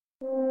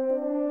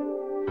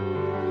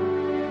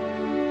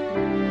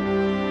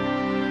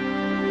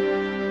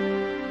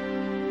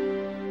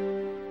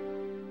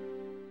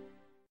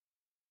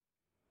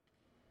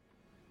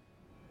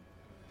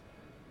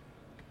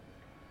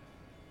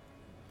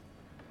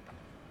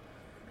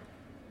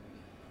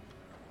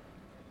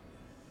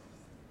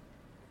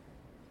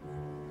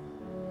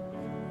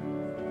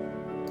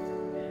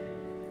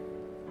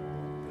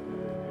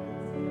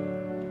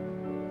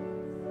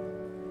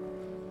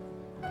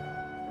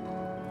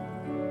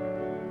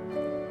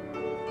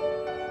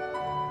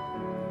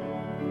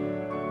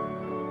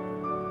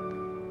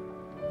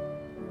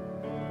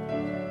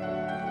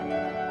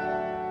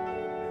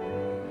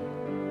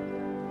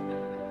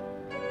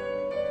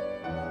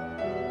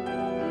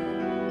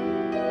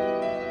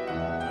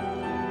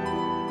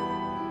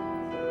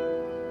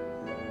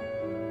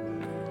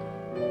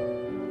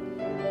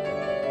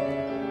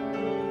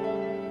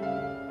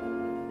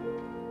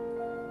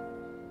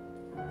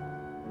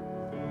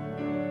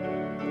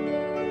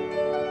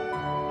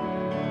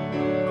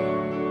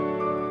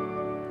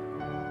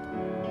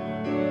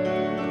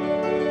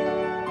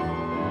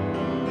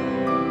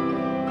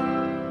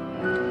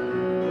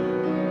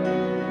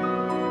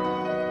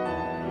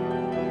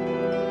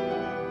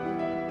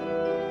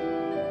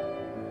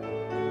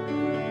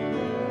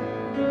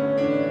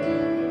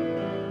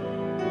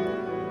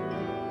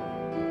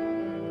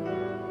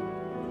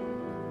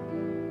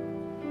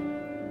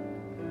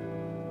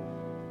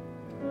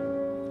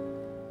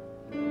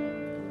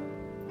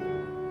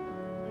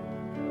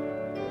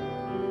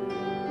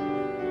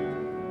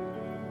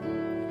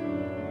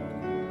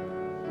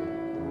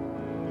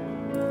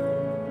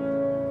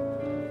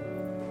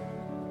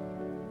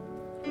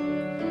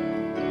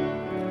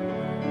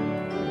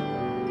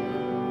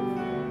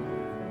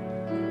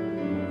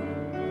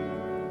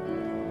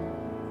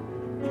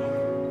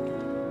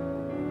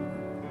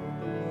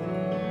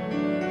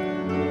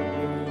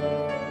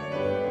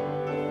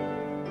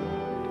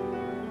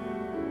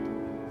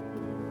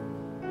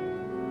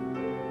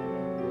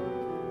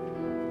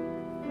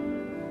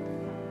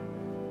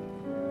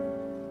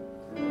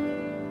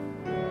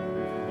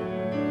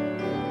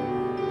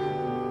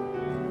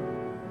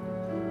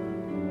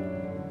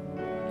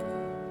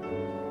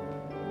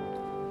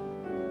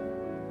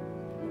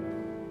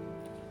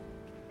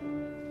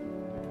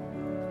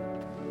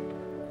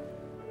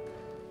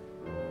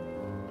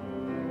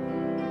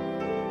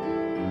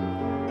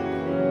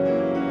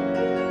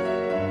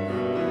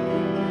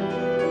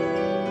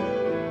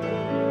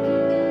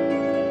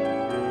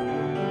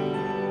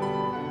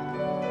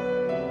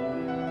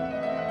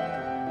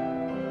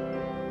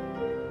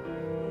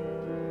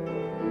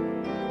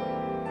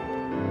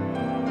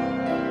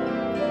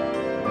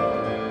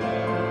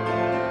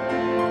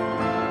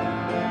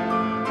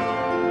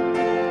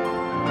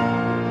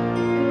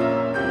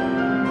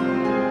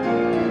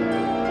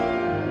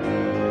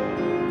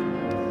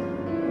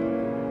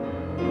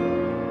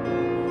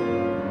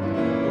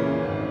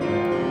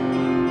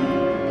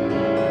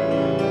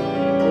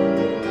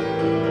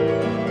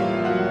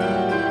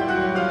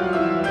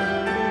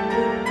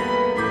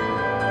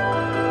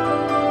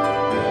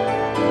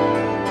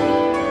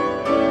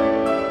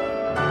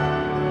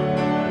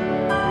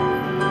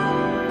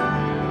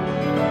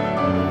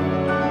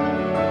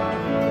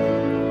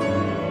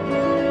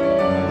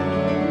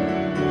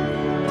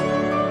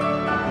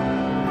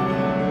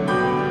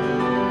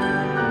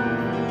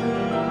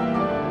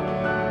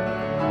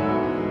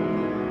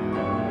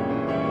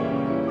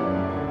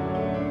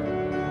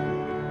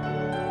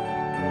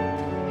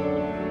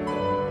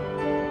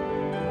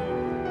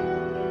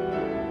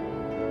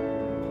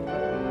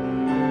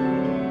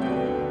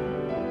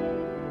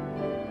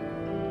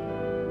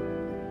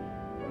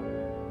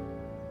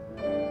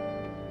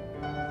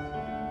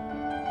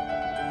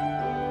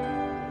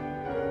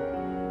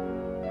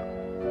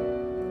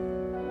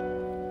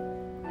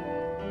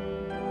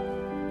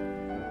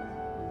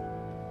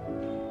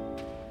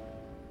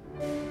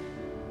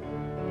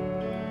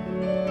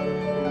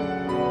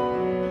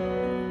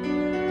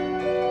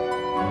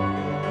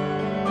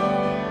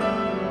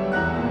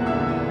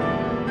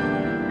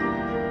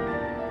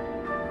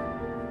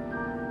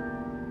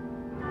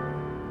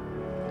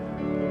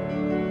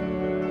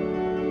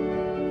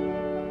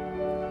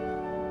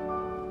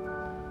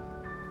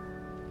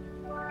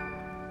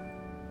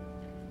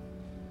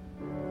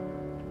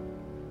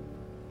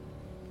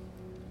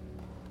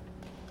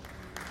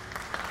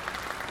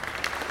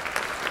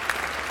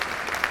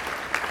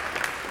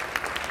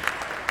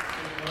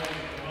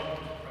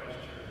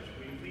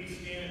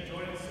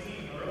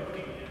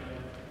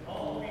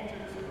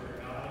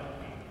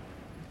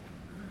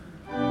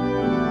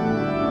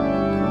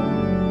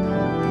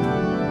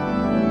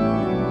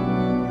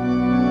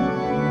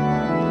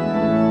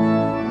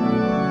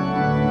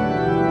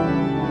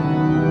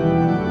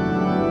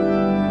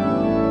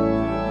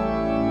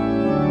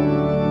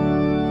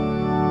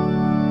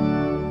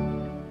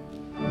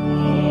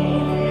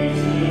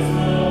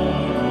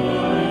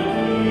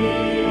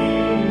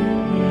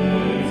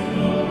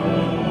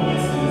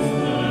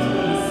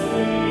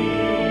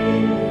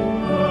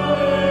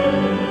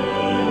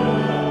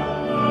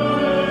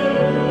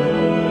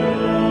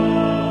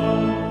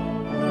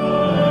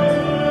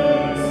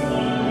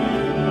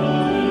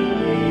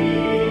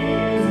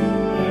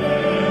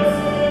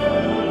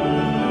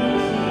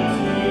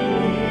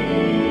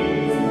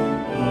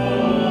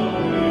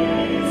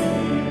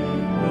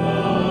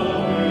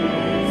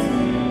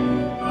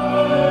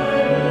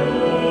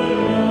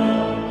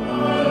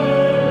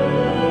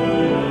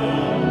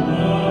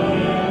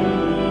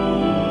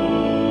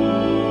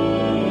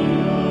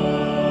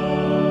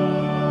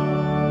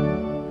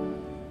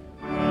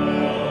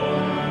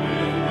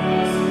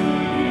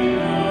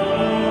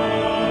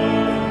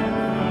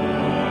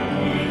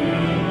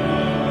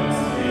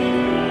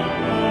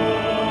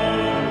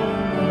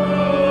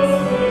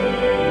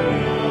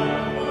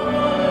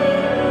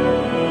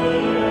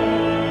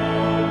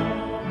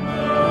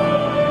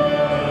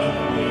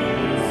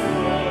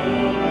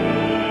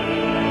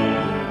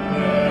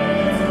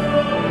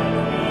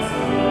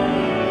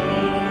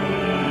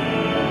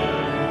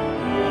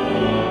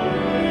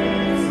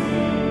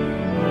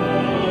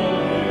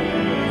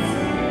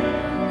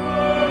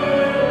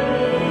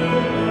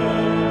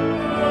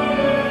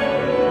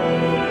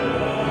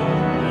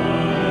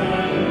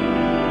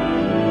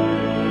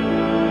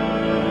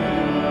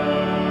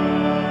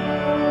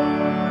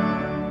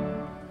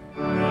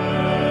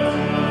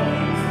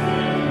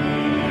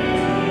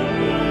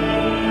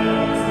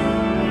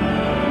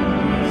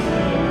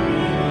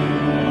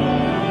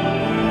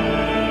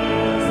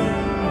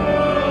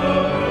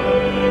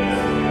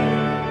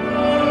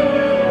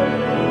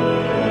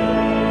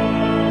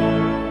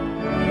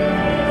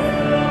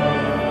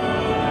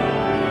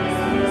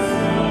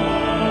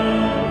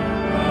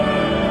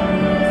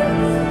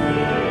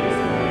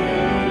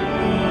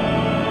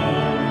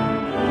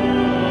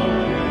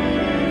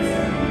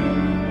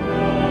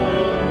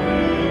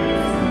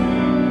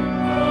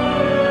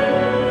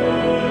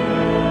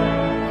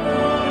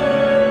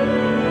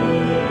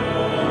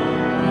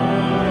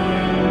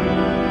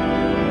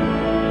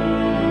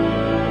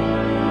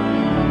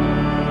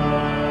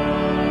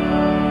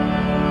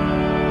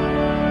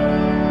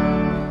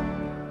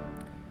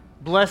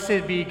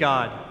Blessed be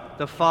God,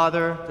 the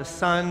Father, the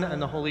Son,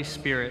 and the Holy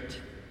Spirit.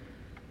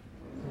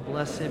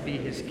 Blessed be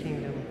his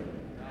kingdom.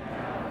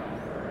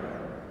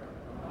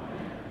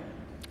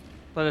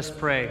 Let us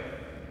pray.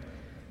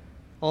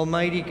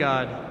 Almighty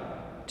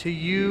God, to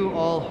you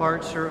all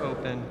hearts are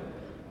open,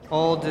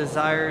 all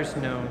desires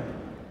known,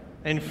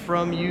 and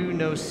from you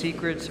no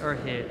secrets are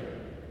hid.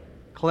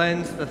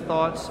 Cleanse the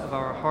thoughts of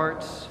our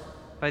hearts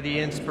by the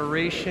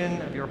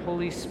inspiration of your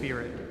Holy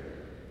Spirit,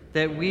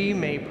 that we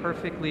may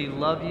perfectly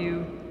love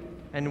you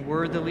and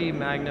worthily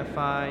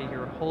magnify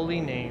your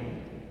holy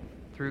name,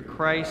 through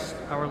Christ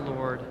our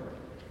Lord.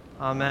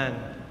 Amen.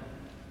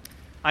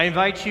 I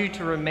invite you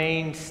to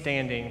remain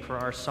standing for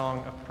our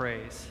song of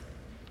praise.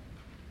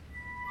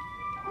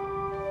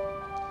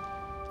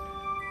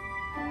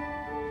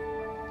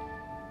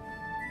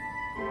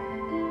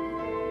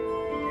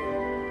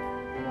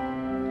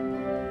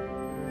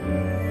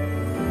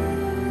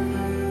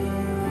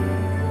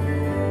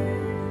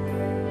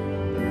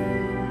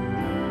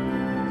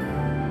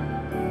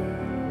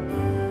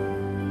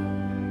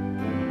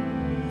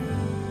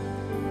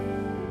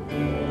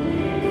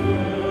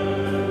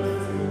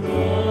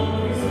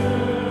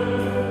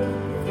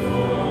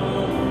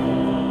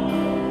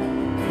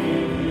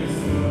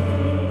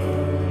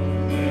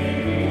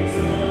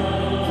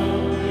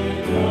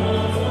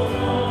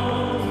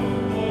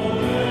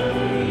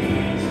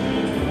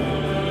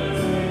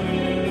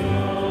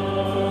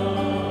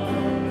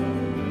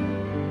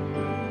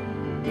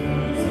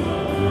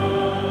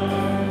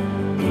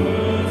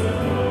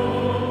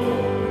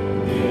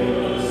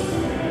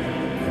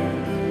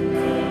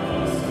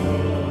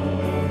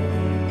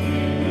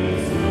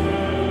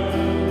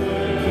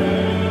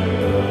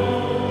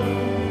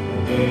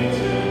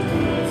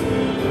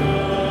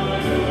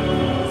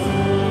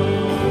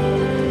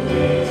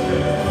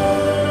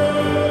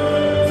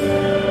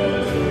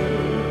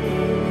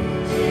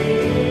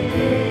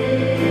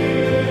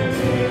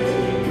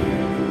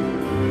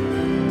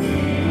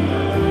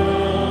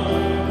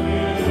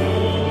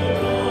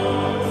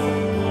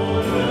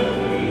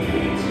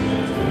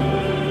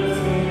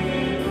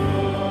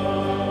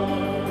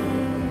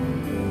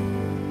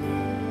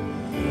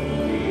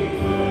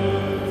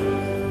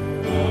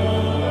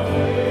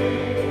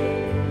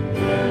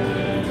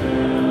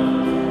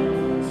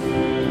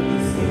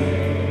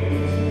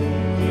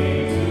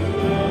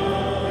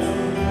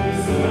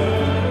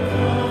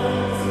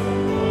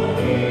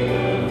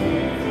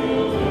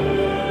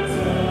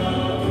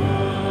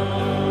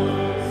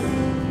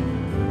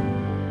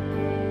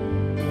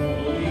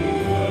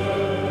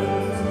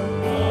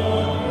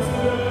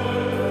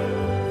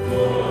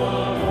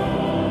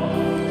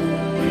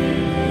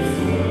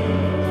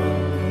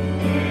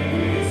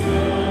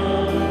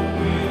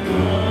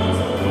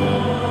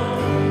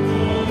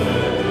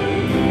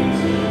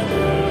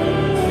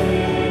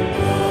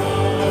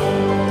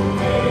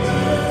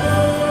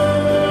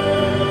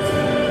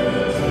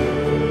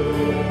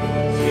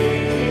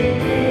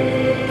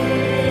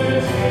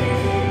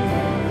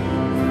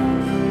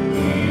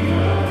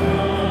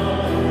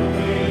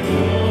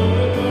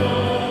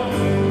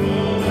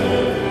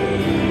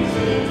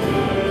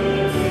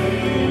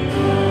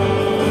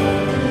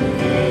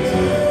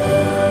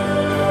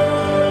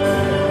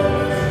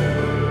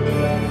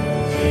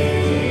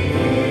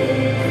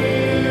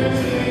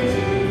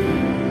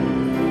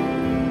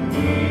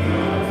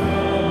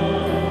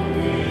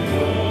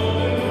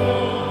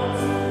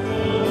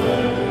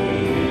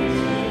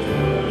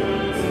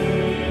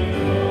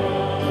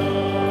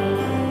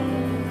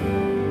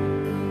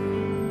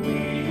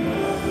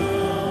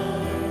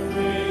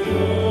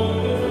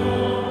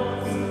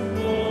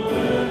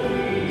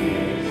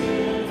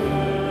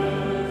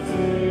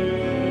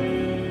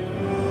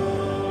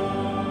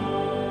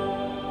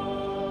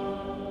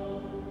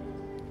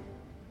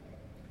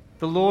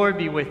 The Lord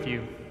be with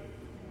you.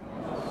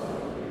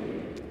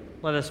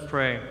 Let us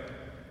pray.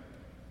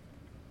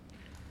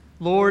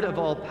 Lord of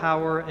all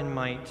power and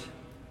might,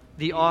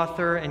 the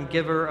author and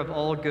giver of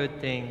all good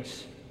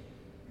things,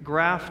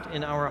 graft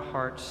in our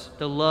hearts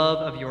the love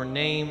of your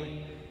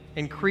name,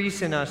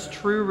 increase in us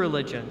true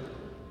religion,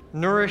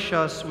 nourish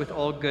us with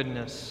all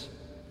goodness,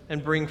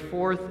 and bring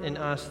forth in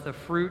us the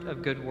fruit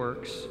of good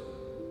works.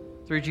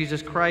 Through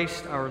Jesus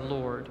Christ our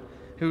Lord,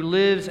 who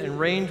lives and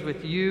reigns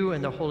with you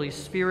and the Holy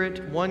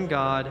Spirit, one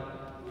God,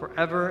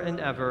 forever and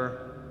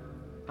ever.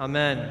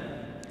 Amen.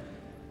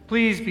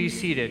 Please be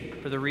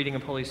seated for the reading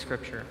of Holy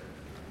Scripture.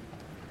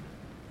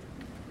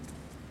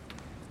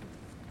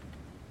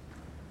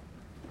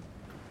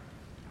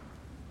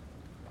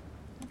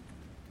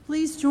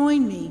 Please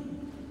join me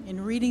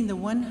in reading the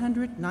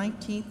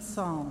 119th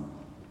Psalm.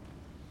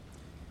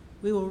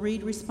 We will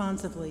read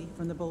responsively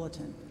from the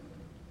bulletin.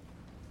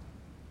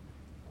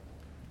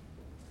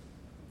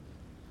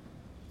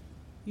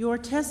 Your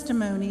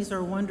testimonies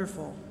are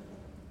wonderful.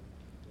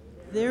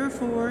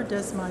 Therefore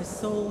does my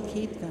soul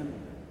keep them.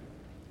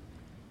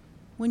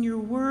 When your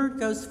word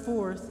goes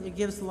forth, it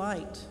gives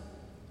light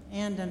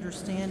and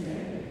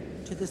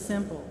understanding to the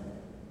simple.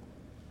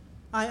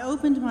 I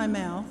opened my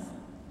mouth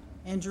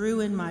and drew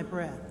in my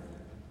breath.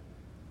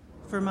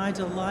 for my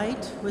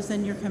delight was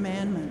in your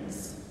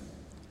commandments.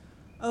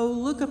 O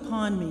look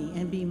upon me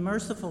and be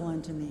merciful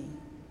unto me,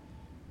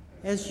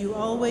 as you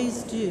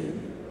always do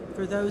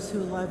for those who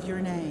love your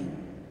name.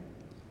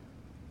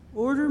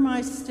 Order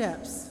my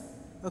steps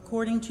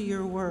according to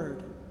your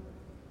word,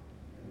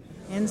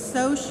 and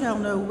so shall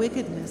no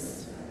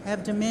wickedness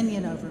have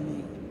dominion over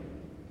me.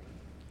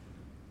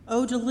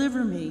 O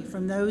deliver me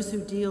from those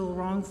who deal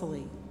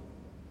wrongfully,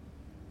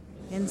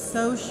 and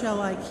so shall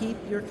I keep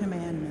your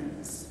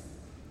commandments.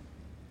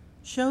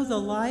 Show the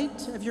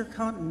light of your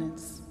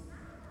countenance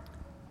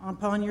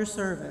upon your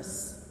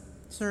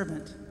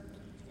servant,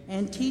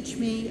 and teach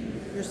me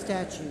your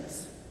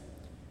statutes.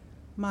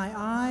 My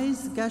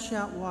eyes gush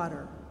out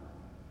water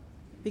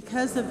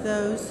because of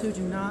those who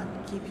do not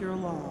keep your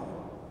law.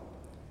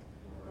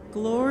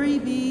 Glory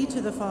be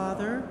to the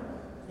Father,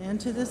 and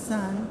to the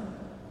Son,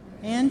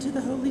 and to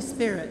the Holy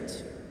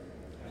Spirit,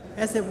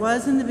 as it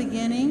was in the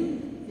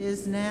beginning,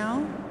 is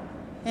now,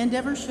 and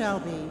ever shall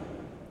be,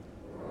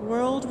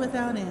 world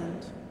without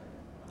end.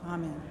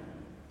 Amen.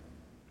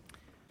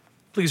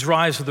 Please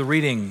rise for the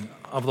reading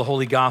of the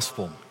Holy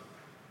Gospel.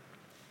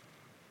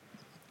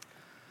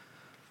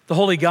 The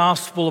Holy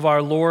Gospel of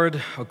our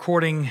Lord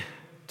according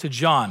to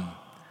John.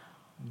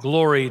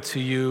 Glory to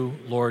you,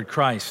 Lord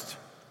Christ.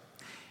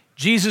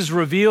 Jesus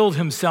revealed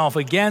himself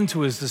again to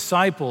his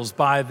disciples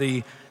by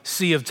the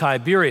Sea of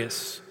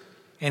Tiberias,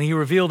 and he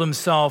revealed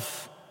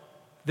himself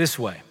this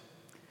way.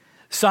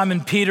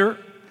 Simon Peter,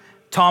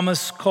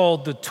 Thomas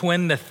called the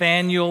twin,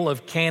 Nathanael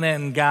of Cana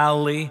in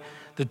Galilee,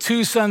 the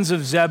two sons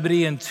of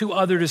Zebedee and two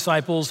other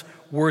disciples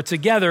were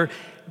together.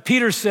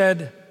 Peter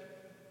said,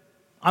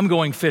 I'm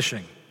going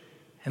fishing.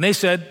 And they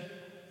said,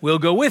 we'll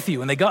go with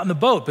you. And they got in the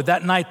boat, but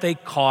that night they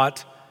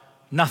caught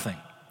nothing.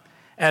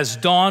 As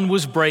dawn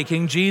was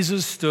breaking,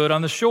 Jesus stood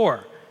on the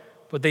shore,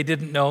 but they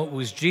didn't know it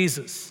was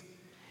Jesus.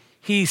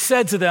 He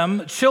said to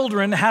them,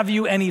 children, have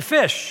you any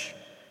fish?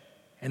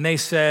 And they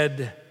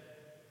said,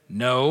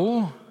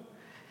 no.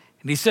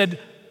 And he said,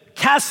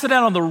 cast it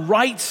out on the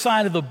right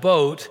side of the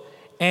boat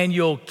and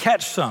you'll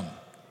catch some.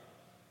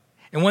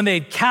 And when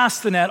they'd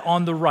cast the net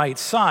on the right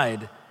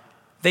side,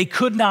 they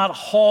could not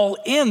haul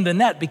in the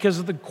net because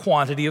of the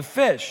quantity of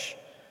fish.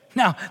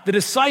 Now, the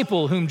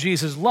disciple whom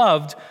Jesus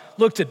loved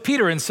looked at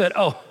Peter and said,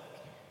 oh,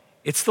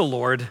 it's the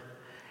Lord.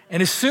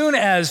 And as soon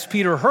as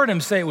Peter heard him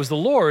say it was the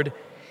Lord,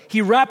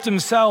 he wrapped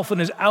himself in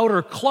his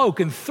outer cloak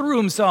and threw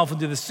himself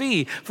into the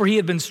sea, for he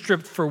had been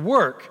stripped for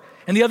work.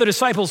 And the other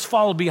disciples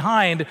followed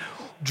behind,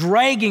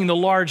 dragging the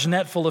large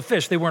net full of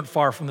fish. They weren't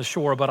far from the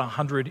shore, about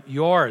 100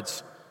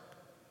 yards.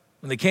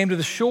 When they came to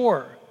the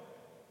shore,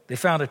 they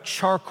found a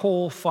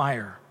charcoal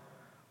fire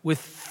with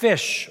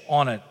fish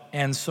on it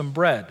and some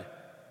bread.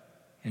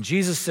 And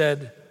Jesus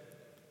said,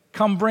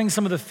 come bring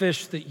some of the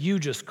fish that you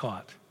just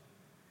caught.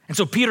 And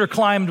so Peter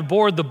climbed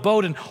aboard the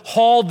boat and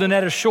hauled the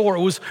net ashore.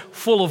 It was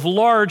full of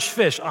large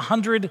fish,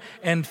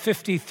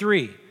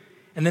 153.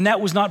 And the net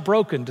was not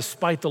broken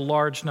despite the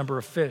large number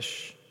of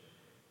fish.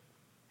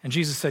 And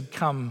Jesus said,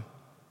 come,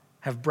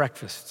 have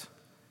breakfast.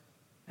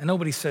 And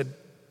nobody said,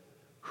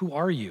 who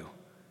are you?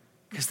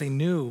 Because they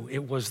knew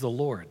it was the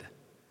Lord.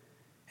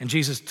 And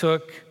Jesus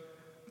took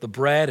the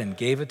bread and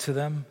gave it to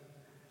them,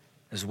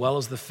 as well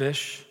as the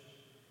fish.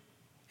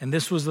 And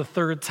this was the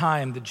third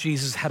time that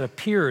Jesus had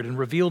appeared and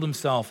revealed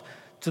himself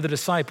to the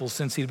disciples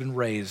since he'd been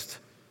raised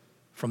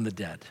from the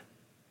dead.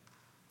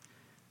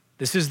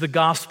 This is the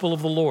gospel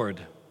of the Lord.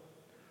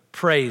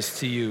 Praise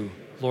to you,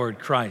 Lord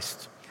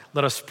Christ.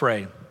 Let us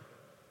pray.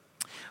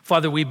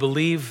 Father, we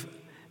believe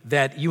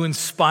that you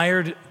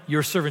inspired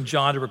your servant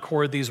John to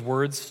record these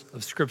words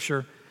of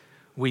Scripture.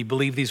 We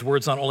believe these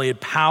words not only had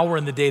power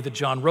in the day that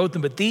John wrote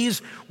them, but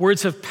these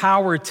words have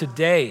power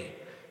today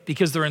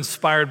because they're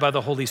inspired by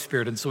the Holy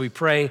Spirit. And so we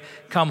pray,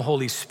 come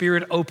Holy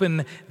Spirit,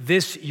 open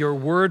this, your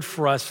word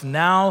for us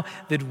now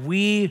that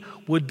we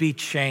would be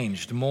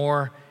changed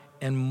more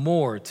and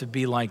more to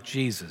be like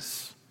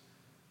Jesus.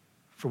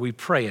 For we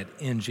pray it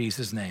in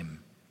Jesus'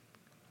 name.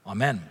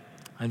 Amen.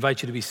 I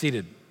invite you to be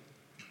seated.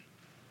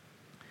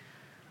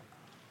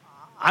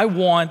 I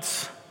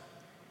want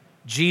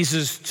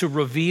Jesus to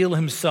reveal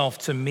himself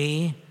to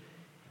me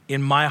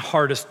in my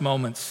hardest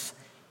moments,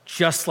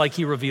 just like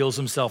he reveals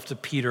himself to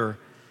Peter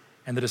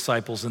and the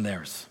disciples in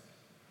theirs.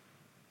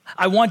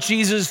 I want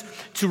Jesus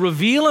to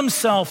reveal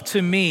himself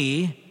to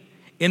me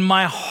in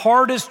my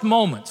hardest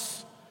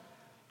moments,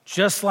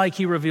 just like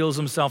he reveals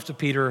himself to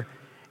Peter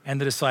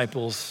and the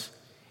disciples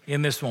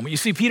in this moment. You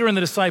see, Peter and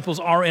the disciples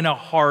are in a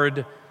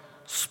hard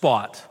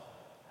spot.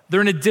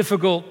 They're in a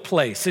difficult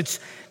place. It's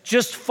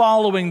just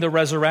following the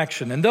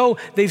resurrection. And though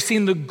they've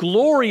seen the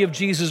glory of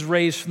Jesus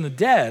raised from the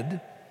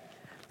dead,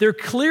 there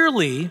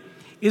clearly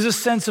is a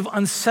sense of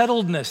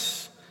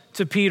unsettledness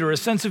to Peter, a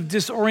sense of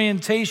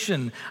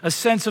disorientation, a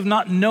sense of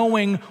not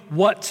knowing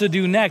what to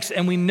do next.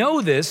 And we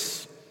know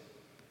this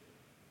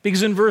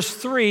because in verse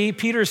 3,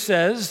 Peter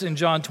says, in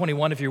John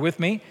 21, if you're with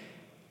me,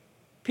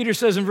 Peter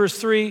says in verse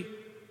 3,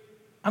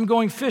 I'm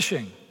going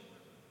fishing.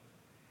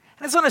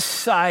 And it's not a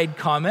side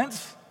comment.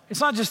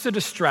 It's not just a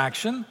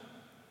distraction.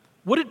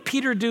 What did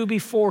Peter do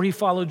before he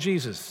followed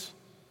Jesus?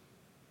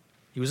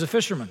 He was a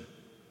fisherman.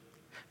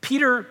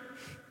 Peter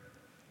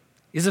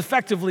is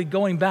effectively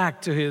going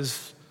back to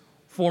his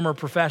former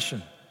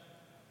profession.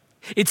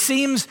 It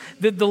seems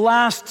that the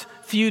last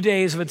few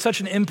days have had such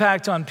an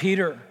impact on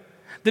Peter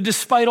that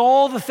despite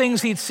all the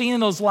things he'd seen in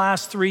those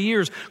last 3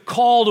 years,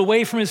 called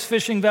away from his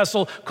fishing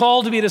vessel,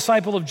 called to be a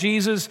disciple of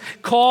Jesus,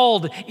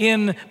 called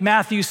in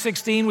Matthew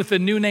 16 with the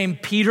new name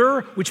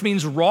Peter, which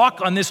means rock.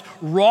 On this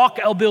rock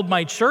I'll build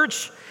my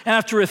church. And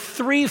after a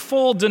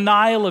threefold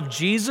denial of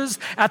Jesus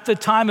at the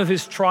time of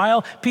his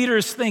trial,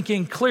 Peter's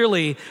thinking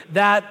clearly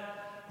that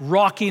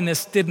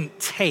rockiness didn't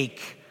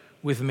take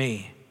with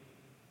me.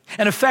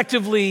 And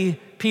effectively,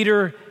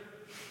 Peter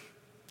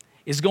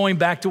is going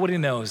back to what he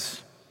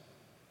knows.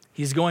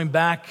 He's going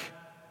back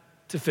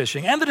to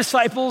fishing. And the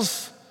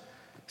disciples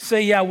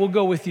say, yeah, we'll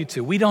go with you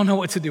too. We don't know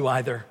what to do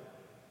either.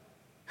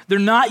 They're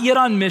not yet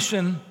on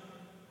mission.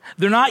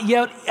 They're not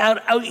yet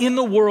out in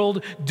the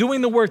world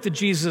doing the work that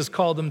Jesus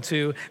called them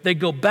to. They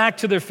go back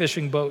to their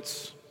fishing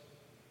boats.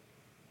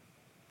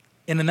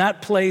 And in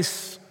that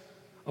place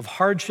of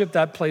hardship,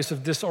 that place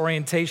of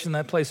disorientation,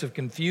 that place of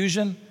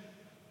confusion,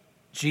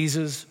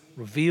 Jesus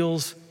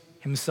reveals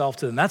himself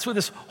to them. That's what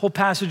this whole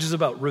passage is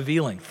about,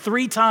 revealing.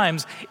 3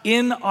 times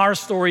in our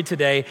story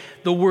today,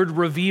 the word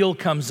reveal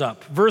comes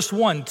up. Verse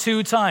 1,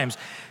 2 times.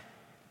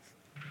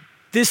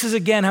 This is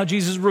again how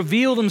Jesus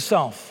revealed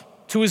himself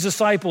to his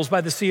disciples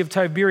by the Sea of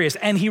Tiberias.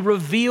 And he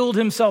revealed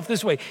himself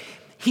this way.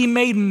 He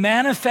made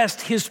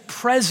manifest his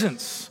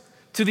presence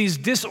to these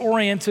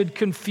disoriented,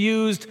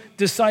 confused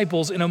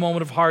disciples in a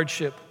moment of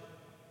hardship.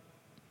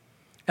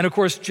 And of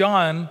course,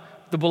 John,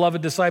 the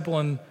beloved disciple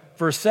in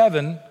verse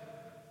 7,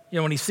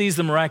 when he sees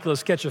the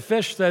miraculous catch of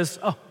fish, says,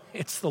 oh,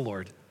 it's the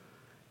Lord.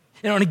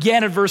 And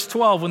again at verse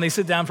 12, when they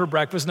sit down for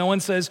breakfast, no one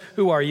says,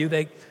 who are you?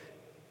 They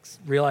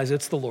realize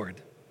it's the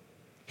Lord.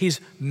 He's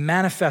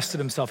manifested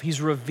himself. He's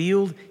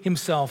revealed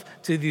himself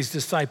to these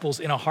disciples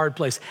in a hard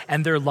place,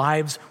 and their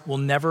lives will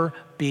never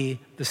be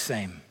the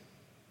same.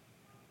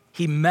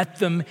 He met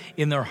them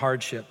in their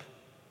hardship.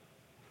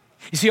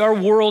 You see, our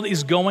world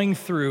is going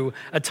through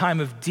a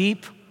time of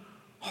deep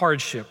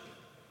hardship.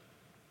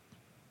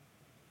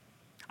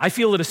 I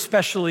feel it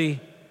especially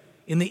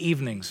in the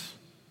evenings.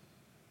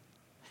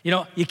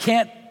 You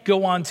can't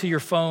go onto your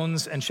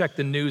phones and check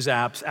the news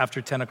apps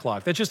after 10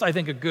 o'clock. That's just, I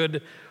think, a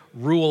good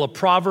rule, a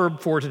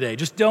proverb for today.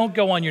 Just don't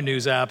go on your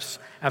news apps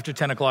after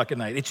 10 o'clock at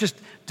night. It's just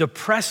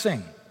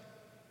depressing.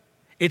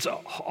 It's a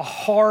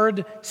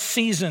hard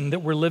season that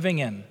we're living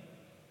in.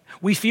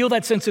 We feel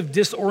that sense of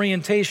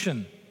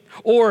disorientation.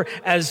 Or,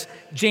 as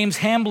James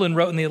Hamblin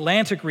wrote in The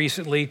Atlantic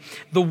recently,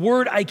 the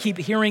word I keep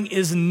hearing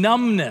is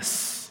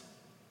numbness.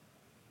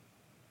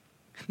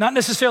 Not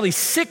necessarily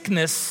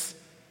sickness,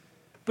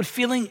 but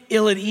feeling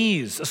ill at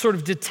ease, a sort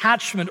of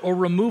detachment or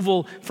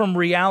removal from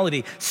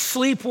reality,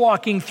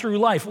 sleepwalking through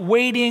life,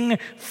 wading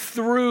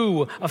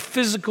through a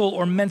physical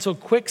or mental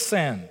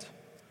quicksand.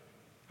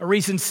 A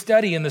recent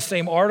study in the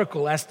same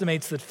article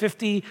estimates that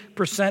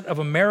 50% of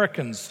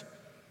Americans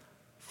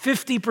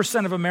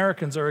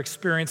are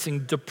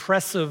experiencing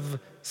depressive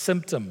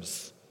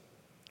symptoms,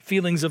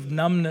 feelings of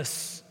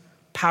numbness,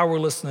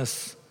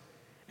 powerlessness,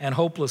 and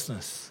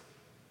hopelessness.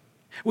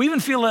 We even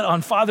feel it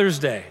on Father's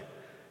Day.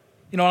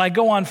 When I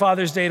go on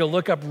Father's Day to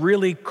look up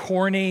really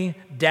corny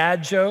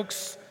dad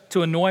jokes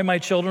to annoy my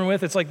children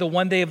with, it's like the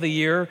one day of the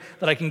year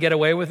that I can get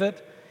away with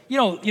it.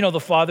 The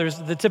fathers,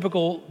 the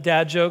typical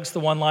dad jokes, the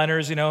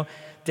one-liners,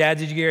 Dad,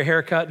 did you get your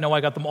hair cut? No,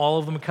 I got all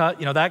of them cut.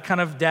 That kind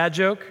of dad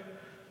joke.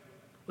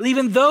 Well,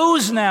 even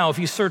those now, if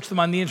you search them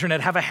on the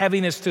internet, have a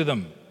heaviness to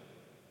them.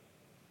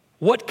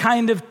 What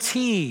kind of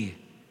tea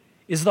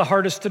is the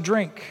hardest to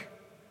drink?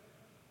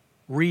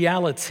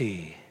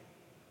 Reality.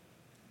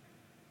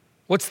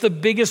 What's the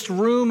biggest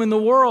room in the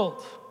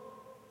world?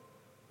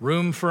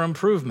 Room for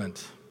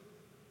improvement.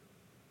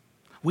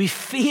 We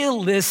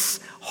feel this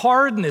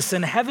hardness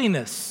and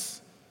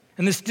heaviness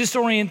and this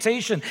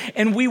disorientation,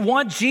 and we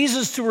want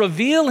Jesus to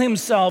reveal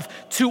himself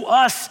to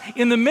us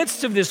in the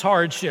midst of this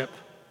hardship,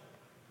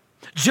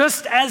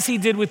 just as he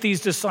did with these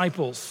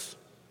disciples.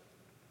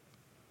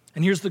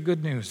 And here's the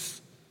good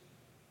news.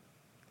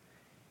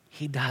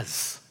 He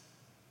does.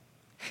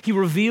 He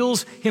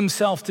reveals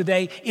himself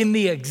today in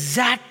the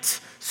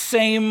exact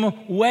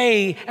same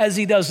way as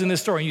he does in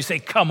this story. And you say,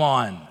 come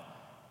on.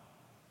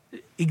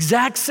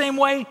 Exact same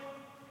way?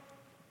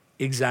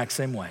 Exact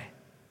same way.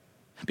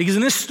 Because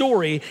in this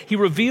story, he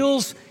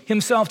reveals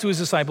himself to his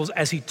disciples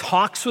as he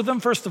talks with them,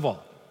 first of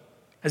all,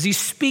 as he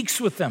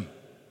speaks with them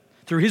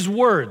through his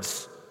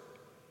words.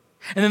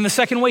 And then the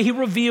second way he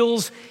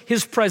reveals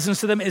his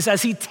presence to them is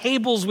as he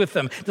tables with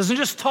them. Doesn't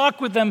just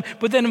talk with them,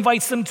 but then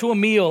invites them to a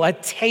meal, a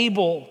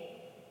table.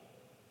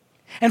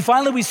 And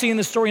finally, we see in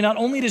the story, not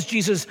only does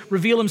Jesus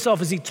reveal himself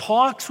as he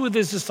talks with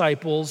his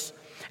disciples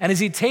and as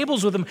he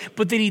tables with them,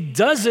 but that he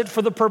does it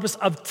for the purpose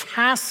of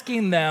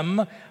tasking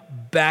them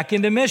back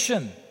into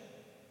mission.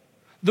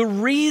 The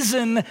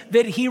reason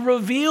that he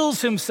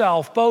reveals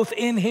himself, both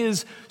in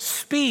his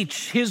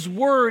speech, his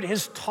word,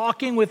 his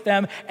talking with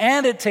them,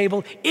 and at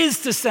table,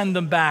 is to send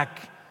them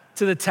back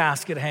to the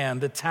task at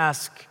hand, the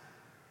task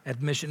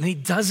at mission. And he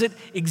does it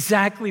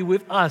exactly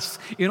with us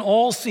in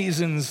all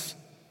seasons,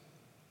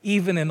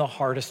 even in the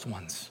hardest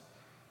ones.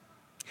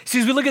 See,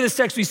 as we look at this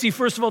text, we see,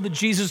 first of all, that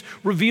Jesus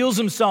reveals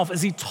himself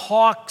as he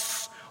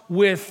talks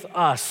with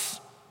us.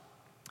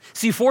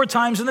 See, 4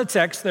 times in the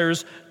text,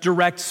 there's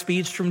direct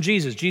speech from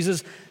Jesus.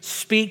 Jesus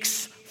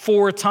speaks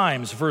 4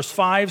 times, verse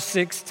 5,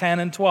 6, 10,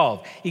 and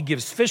 12. He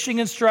gives fishing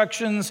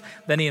instructions,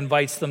 then he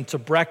invites them to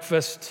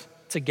breakfast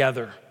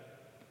together.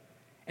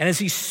 And as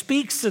he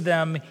speaks to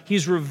them,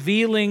 he's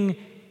revealing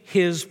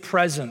his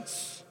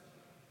presence.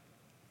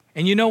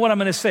 And you know what I'm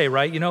going to say,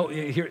 right? You know,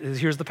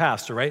 here's the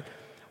pastor, right?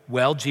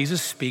 Well,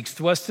 Jesus speaks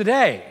to us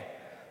today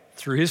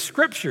through his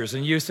scriptures.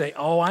 And you say,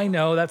 oh, I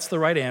know, that's the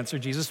right answer.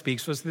 Jesus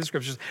speaks to us through the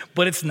scriptures,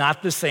 but it's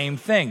not the same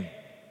thing.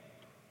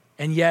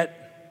 And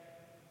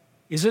yet,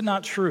 is it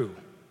not true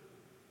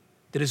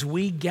that as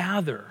we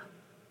gather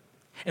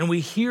and we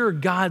hear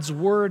God's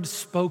word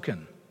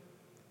spoken,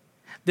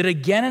 that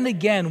again and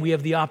again we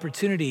have the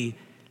opportunity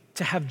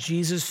to have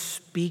Jesus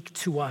speak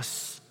to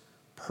us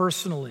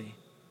personally?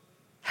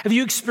 Have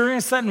you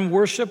experienced that in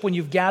worship when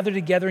you've gathered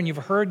together and you've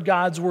heard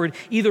God's word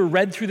either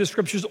read through the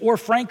scriptures or,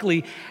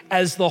 frankly,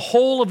 as the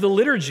whole of the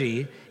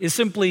liturgy is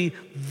simply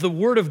the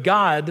word of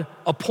God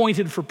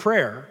appointed for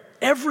prayer?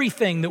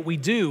 Everything that we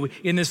do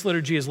in this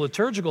liturgy is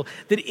liturgical,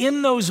 that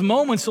in those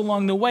moments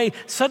along the way,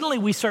 suddenly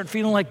we start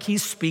feeling like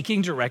he's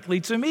speaking directly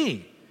to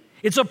me.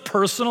 It's a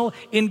personal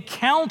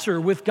encounter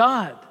with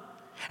God.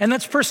 And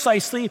that's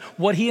precisely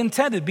what he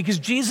intended, because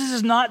Jesus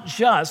is not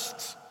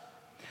just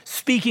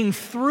speaking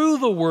through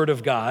the word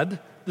of God,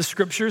 the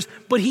scriptures,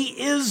 but he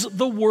is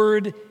the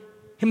word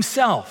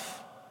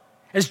himself.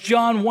 As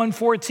John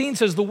 1:14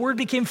 says, the word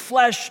became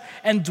flesh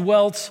and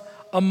dwelt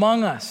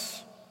among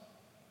us.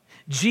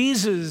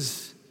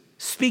 Jesus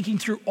speaking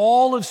through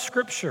all of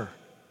scripture.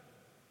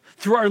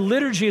 Through our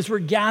liturgy, as we're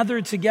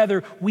gathered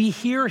together, we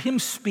hear him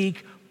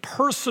speak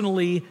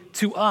personally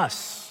to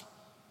us.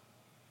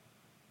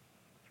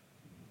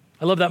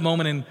 I love that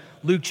moment in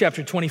Luke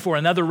chapter 24,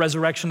 another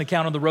resurrection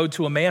account on the road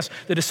to Emmaus.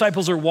 The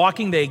disciples are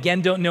walking. They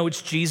again don't know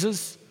it's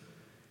Jesus.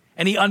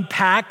 And he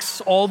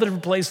unpacks all the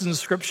different places in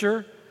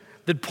Scripture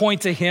that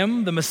point to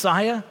him, the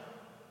Messiah.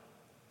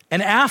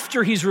 And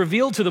after he's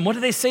revealed to them, what do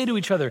they say to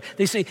each other?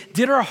 They say,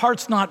 did our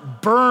hearts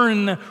not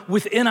burn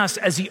within us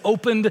as he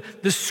opened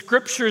the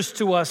Scriptures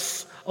to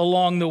us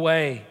along the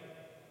way?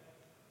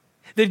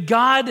 That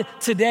God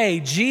today,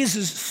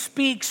 Jesus,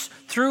 speaks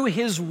through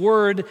his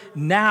word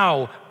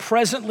now,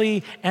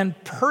 presently and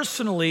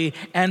personally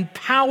and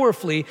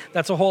powerfully.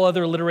 That's a whole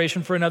other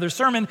alliteration for another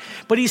sermon.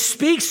 But he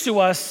speaks to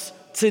us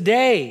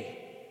today.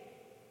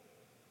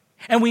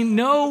 And we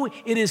know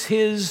it is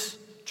his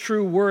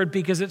true word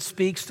because it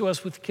speaks to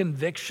us with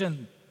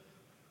conviction.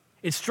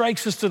 It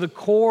strikes us to the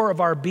core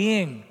of our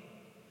being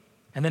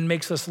and then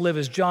makes us live.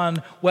 As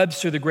John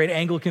Webster, the great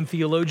Anglican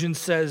theologian,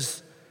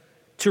 says,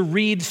 to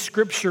read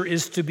Scripture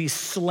is to be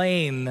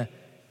slain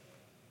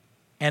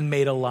and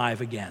made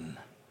alive again.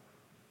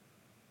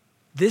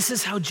 This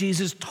is how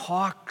Jesus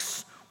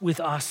talks with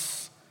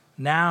us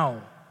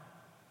now.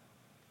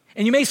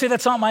 And you may say,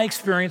 that's not my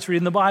experience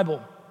reading the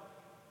Bible.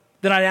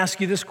 Then I'd ask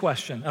you this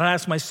question, and I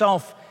ask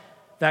myself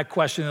that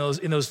question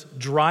in those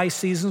dry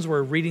seasons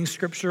where reading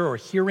Scripture or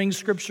hearing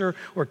Scripture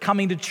or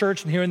coming to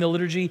church and hearing the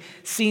liturgy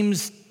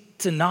seems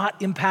to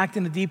not impact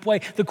in a deep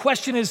way. The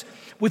question is,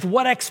 with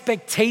what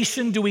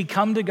expectation do we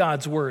come to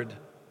God's word?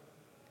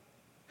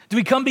 Do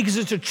we come because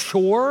it's a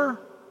chore?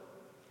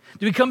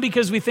 Do we come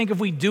because we think if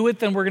we do it,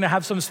 then we're going to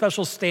have some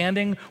special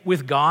standing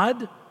with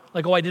God?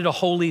 Like, oh, I did a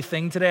holy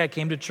thing today. I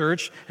came to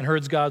church and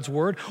heard God's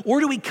word.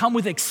 Or do we come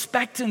with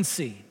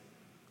expectancy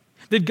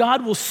that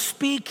God will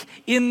speak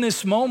in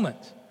this moment?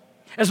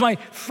 As my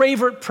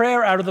favorite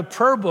prayer out of the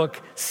prayer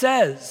book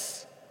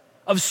says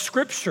of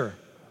Scripture,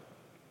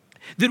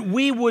 that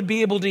we would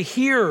be able to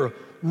hear,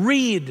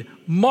 read,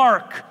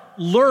 mark,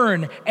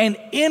 learn, and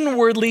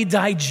inwardly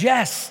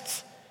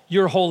digest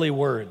your holy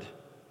word.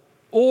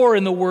 Or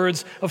in the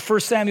words of 1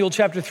 Samuel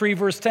chapter 3,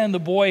 verse 10, the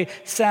boy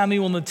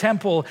Samuel in the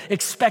temple,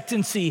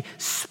 expectancy,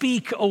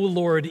 speak, O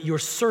Lord, your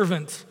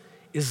servant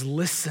is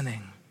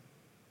listening.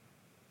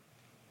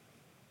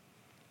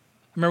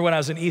 I remember when I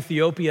was in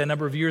Ethiopia a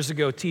number of years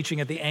ago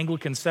teaching at the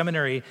Anglican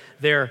seminary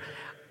there,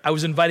 I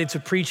was invited to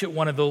preach at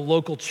one of the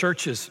local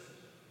churches.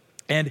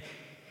 And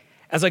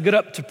as I got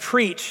up to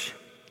preach,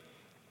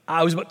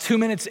 I was about 2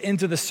 minutes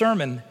into the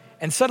sermon,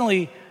 and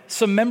suddenly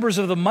some members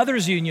of the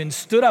Mothers Union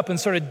stood up and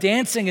started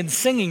dancing and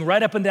singing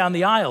right up and down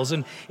the aisles.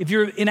 And if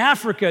you're in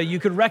Africa, you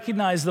could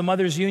recognize the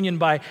Mothers Union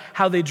by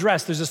how they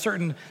dress. There's a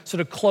certain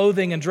sort of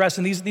clothing and dress,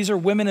 and these are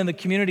women in the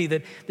community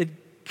that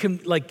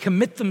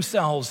commit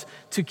themselves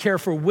to care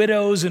for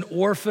widows and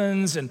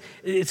orphans, and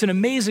it's an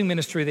amazing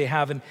ministry they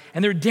have. And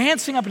they're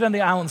dancing up and down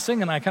the aisle and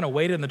singing, and I kind of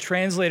waited, and the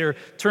translator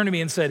turned to me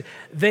and said,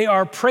 they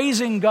are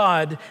praising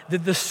God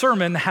that the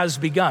sermon has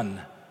begun.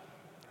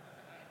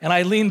 And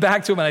I leaned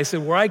back to him and I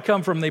said, where I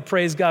come from, they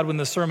praise God when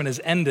the sermon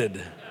is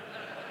ended.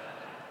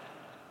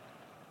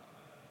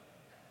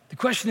 The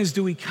question is,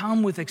 do we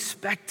come with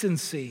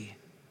expectancy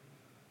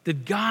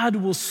that God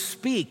will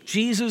speak?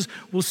 Jesus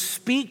will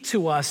speak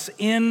to us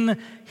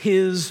in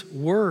his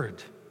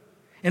word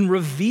and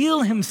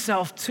reveal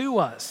himself to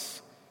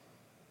us,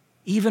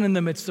 even in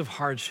the midst of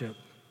hardship.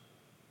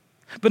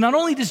 But not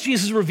only does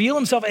Jesus reveal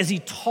himself as he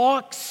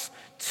talks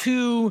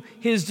to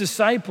his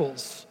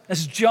disciples,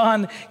 as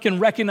John can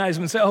recognize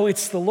him and say, oh,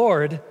 it's the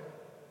Lord,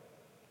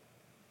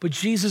 but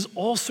Jesus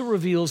also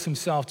reveals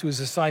himself to his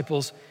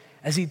disciples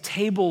as he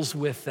tables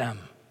with them.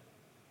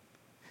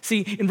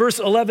 See, in verse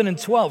 11 and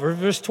 12, or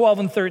verse 12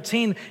 and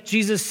 13,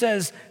 Jesus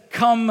says,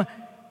 come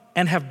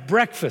and have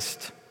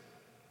breakfast.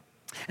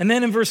 And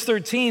then in verse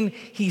 13,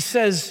 he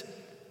says,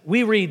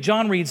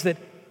 John reads that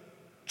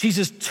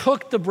Jesus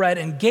took the bread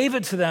and gave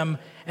it to them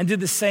and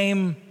did the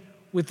same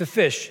with the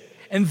fish.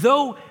 And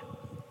though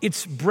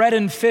it's bread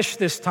and fish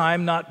this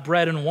time, not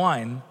bread and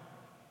wine,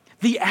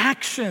 the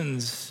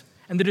actions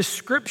and the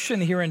description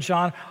here in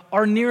John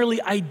are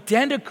nearly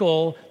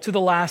identical to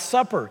the Last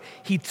Supper.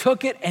 He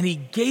took it and he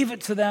gave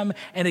it to them,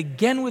 and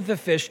again with the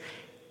fish.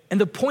 And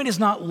the point is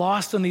not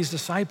lost on these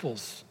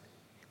disciples.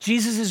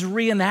 Jesus is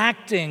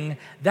reenacting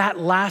that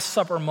Last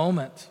Supper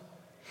moment.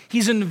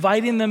 He's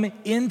inviting them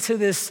into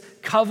this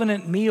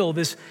covenant meal,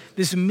 this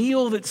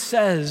meal that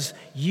says,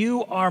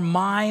 you are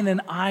mine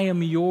and I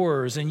am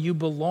yours, and you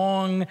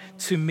belong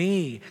to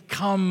me.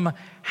 Come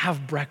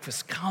have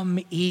breakfast. Come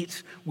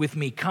eat with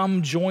me.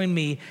 Come join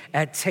me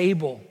at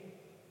table.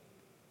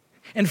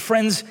 And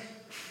friends,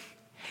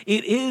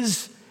 it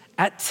is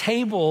at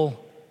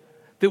table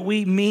that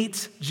we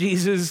meet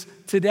Jesus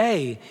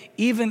today,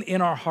 even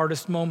in our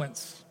hardest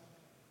moments.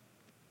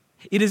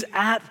 It is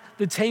at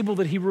the table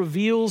that he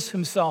reveals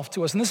himself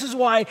to us. And this is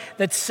why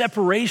that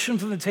separation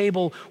from the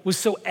table was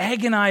so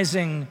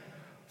agonizing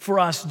for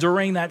us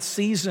during that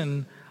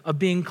season of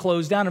being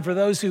closed down. And for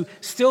those who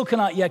still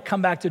cannot yet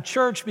come back to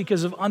church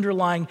because of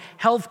underlying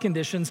health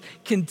conditions,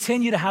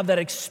 continue to have that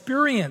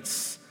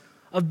experience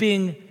of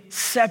being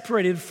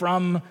separated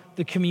from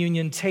the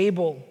communion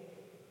table.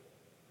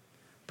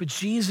 But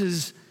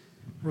Jesus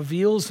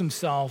reveals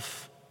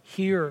himself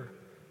here.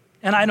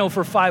 And I know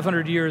for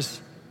 500 years,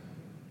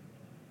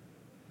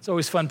 it's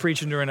always fun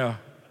preaching during a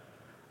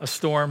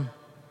storm.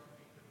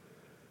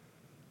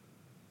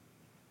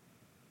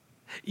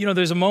 You know,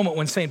 there's a moment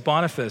when St.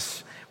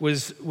 Boniface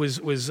was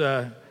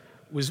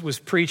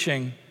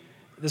preaching.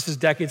 This is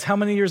decades. How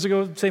many years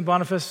ago, St.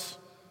 Boniface?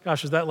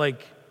 Gosh, was that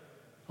like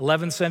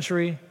 11th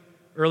century?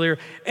 Earlier?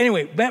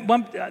 Anyway,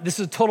 this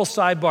is a total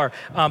sidebar,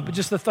 but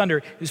just the thunder.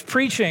 He was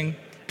preaching.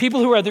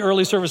 People who were at the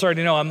early service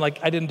already know. I'm like,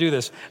 I didn't do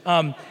this.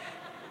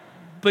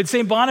 But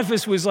St.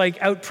 Boniface was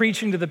like out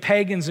preaching to the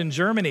pagans in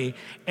Germany,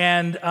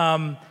 and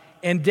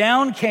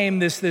down came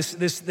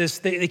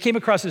they came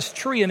across this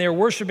tree, and they were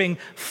worshiping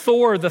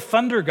Thor, the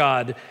thunder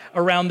god,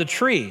 around the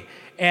tree.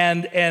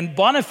 And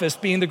Boniface,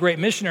 being the great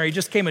missionary,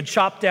 just came and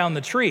chopped down the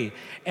tree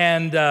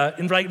and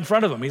right in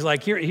front of him. He's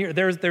like, here,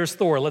 there's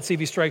Thor. Let's see if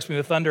he strikes me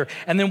with thunder.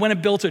 And then went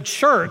and built a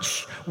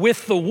church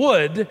with the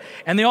wood,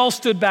 and they all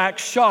stood back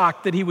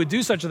shocked that he would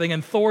do such a thing.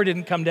 And Thor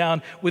didn't come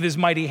down with his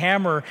mighty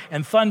hammer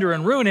and thunder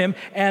and ruin him.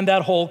 And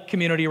that whole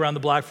community around the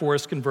Black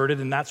Forest converted,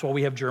 and that's why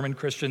we have German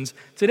Christians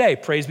today.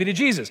 Praise be to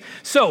Jesus.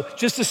 So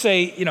just to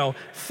say,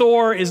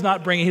 Thor is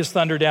not bringing his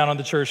thunder down on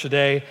the church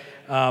today.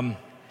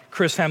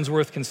 Chris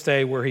Hemsworth can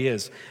stay where he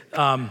is.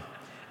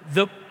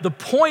 The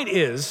point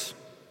is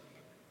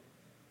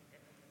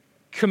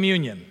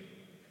communion.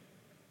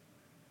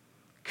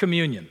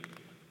 Communion.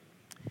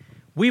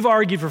 We've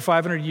argued for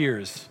 500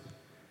 years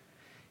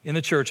in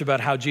the church about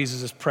how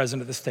Jesus is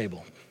present at this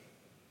table.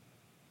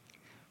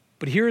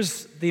 But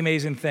here's the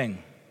amazing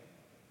thing.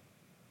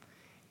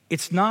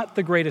 It's not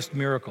the greatest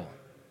miracle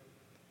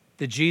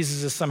that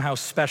Jesus is somehow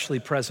specially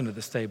present at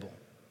this table.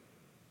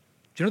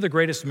 Do you know what the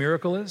greatest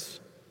miracle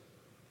is?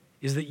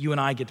 Is that you and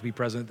I get to be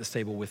present at this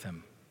table with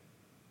him.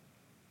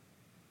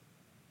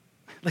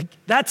 Like,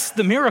 that's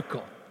the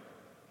miracle.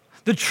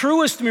 The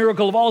truest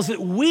miracle of all is that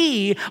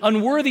we,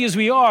 unworthy as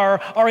we are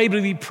able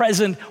to be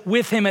present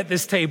with him at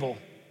this table.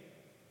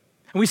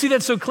 And we see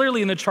that so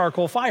clearly in the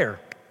charcoal fire.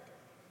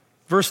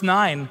 Verse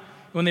 9,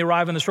 when they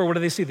arrive on the shore, what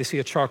do they see? They see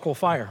a charcoal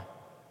fire.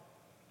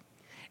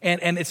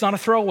 And it's not a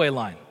throwaway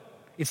line.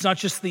 It's not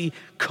just the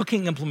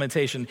cooking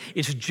implementation.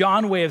 It's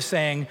John's way of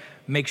saying,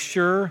 make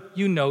sure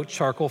you note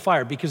charcoal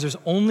fire, because there's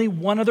only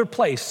one other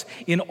place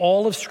in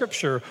all of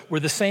Scripture where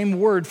the same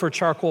word for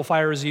charcoal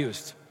fire is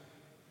used.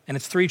 And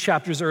it's 3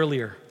 chapters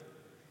earlier.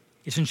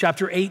 It's in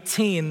chapter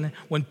 18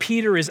 when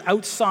Peter is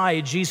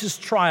outside Jesus'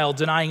 trial,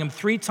 denying him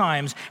 3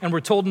 times, and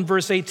we're told in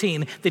verse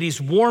 18 that he's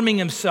warming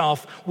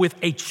himself with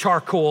a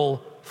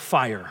charcoal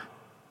fire.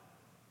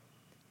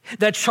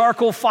 That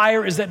charcoal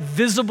fire is that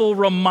visible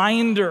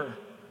reminder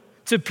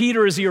to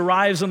Peter as he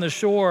arrives on the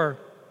shore.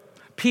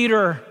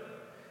 Peter,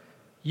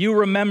 you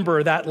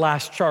remember that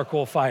last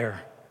charcoal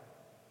fire.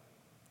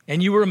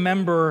 And you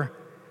remember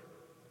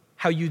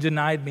how you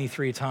denied me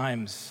 3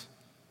 times.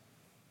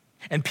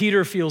 And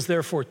Peter feels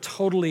therefore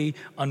totally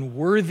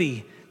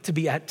unworthy to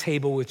be at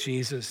table with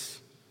Jesus.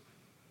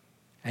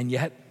 And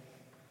yet,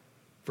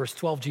 verse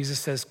 12, Jesus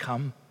says,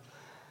 come,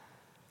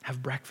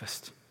 have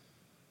breakfast.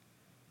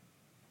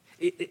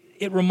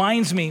 It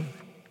reminds me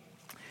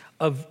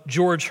of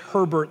George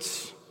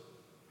Herbert's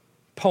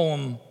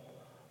poem,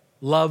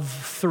 Love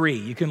 3.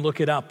 You can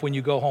look it up when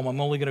you go home. I'm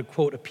only going to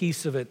quote a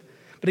piece of it.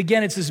 But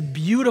again, it's this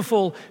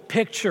beautiful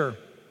picture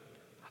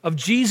of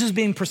Jesus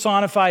being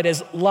personified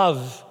as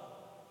love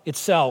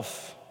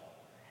itself.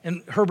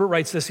 And Herbert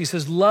writes this, he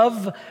says,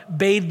 love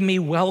bade me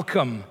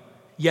welcome,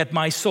 yet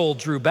my soul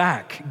drew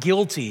back,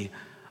 guilty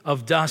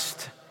of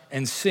dust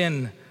and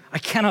sin. I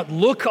cannot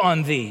look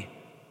on thee.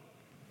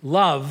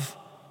 Love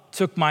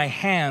took my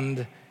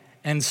hand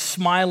and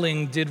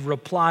smiling did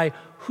reply,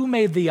 who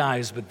made the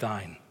eyes but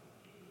thine?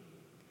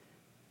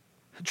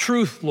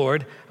 Truth,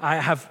 Lord, I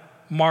have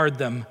marred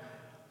them.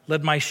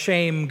 Let my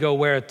shame go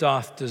where it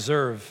doth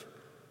deserve.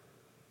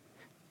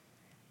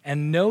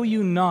 And know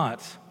you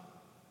not,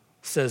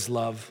 says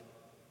love,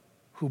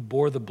 who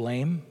bore the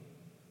blame?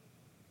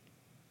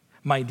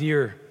 My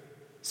dear,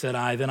 said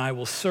I, then I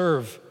will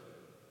serve.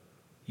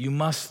 You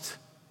must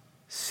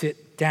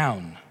sit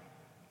down,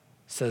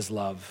 says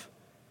love,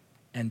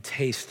 and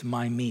taste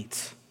my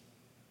meat.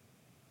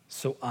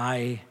 So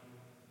I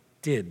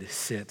did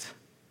sit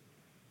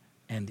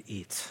and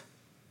eat.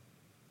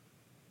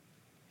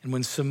 And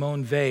when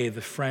Simone Weil,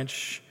 the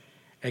French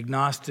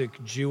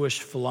agnostic Jewish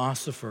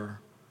philosopher,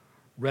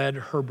 read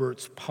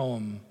Herbert's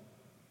poem,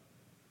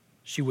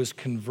 she was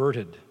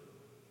converted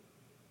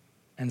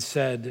and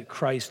said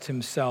Christ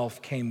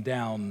himself came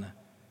down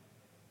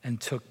and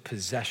took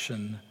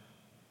possession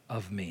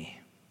of me.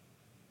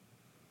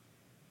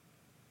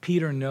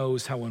 Peter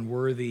knows how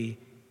unworthy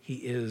he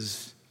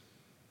is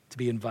to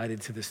be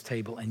invited to this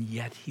table, and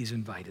yet he's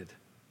invited.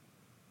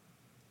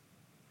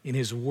 In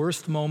his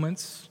worst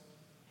moments,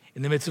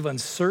 in the midst of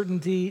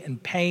uncertainty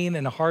and pain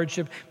and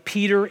hardship,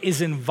 Peter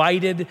is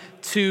invited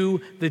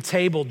to the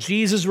table.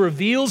 Jesus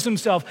reveals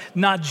himself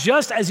not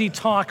just as he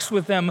talks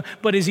with them,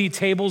 but as he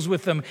tables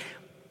with them.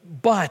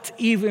 But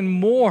even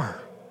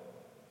more,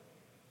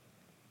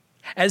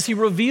 as he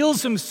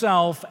reveals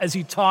himself, as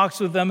he talks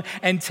with them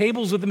and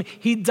tables with them,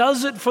 he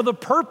does it for the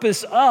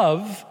purpose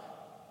of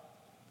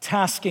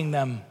tasking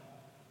them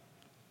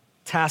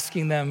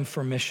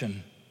for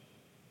mission.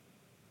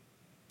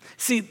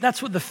 See,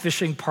 that's what the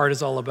fishing part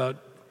is all about.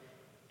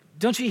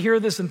 Don't you hear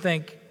this and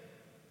think,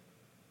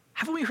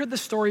 haven't we heard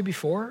this story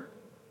before?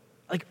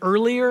 Like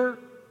earlier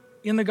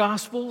in the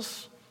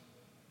Gospels?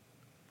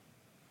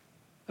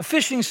 A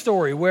fishing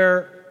story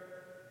where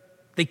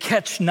they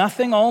catch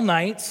nothing all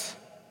night,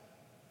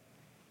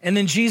 and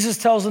then Jesus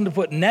tells them to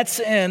put nets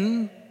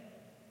in,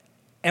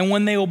 and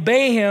when they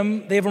obey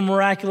him, they have a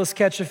miraculous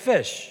catch of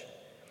fish.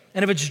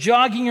 And if it's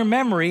jogging your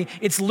memory,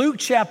 it's Luke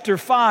chapter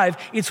 5.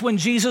 It's when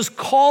Jesus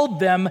called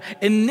them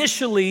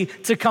initially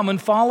to come and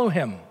follow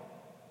him.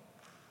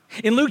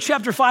 In Luke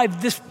chapter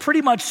 5, this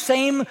pretty much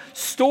same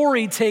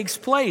story takes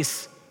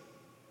place.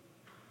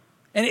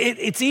 And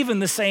it's even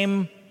the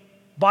same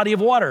body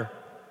of water.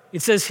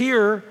 It says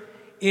here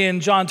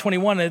in John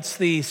 21, it's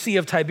the Sea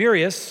of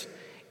Tiberias.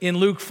 In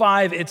Luke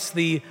 5, it's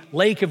the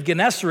Lake of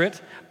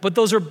Gennesaret. But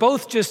those are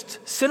both just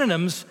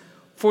synonyms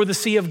for the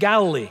Sea of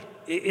Galilee.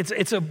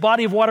 It's a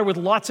body of water with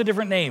lots of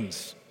different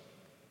names.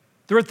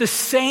 They're at the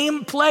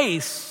same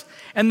place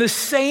and the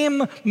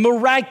same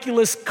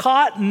miraculous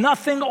caught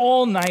nothing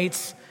all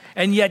night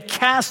and yet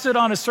cast it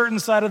on a certain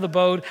side of the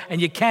boat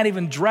and you can't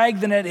even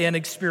drag the net in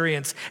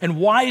experience. And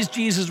why is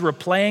Jesus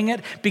replaying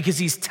it? Because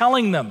he's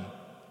telling them,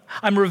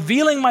 I'm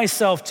revealing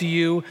myself to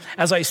you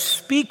as I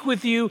speak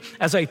with you,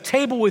 as I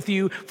table with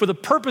you, for the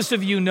purpose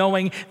of you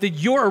knowing that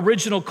your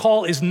original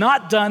call is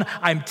not done.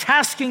 I'm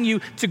tasking you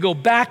to go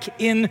back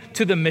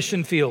into the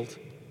mission field.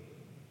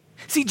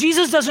 See,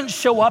 Jesus doesn't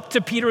show up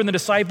to Peter and the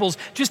disciples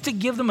just to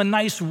give them a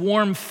nice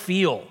warm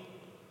feel.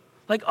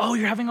 Like, oh,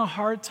 you're having a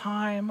hard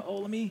time. Oh,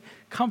 let me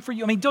comfort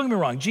you. I mean, don't get me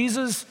wrong.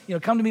 Jesus,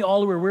 come to me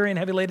all who are weary and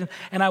heavy laden,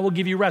 and I will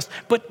give you rest.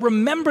 But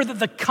remember that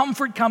the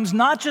comfort comes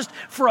not just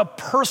for a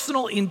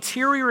personal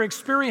interior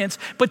experience,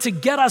 but to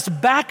get us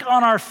back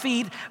on our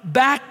feet,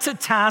 back to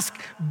task,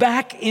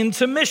 back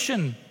into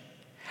mission.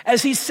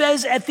 As he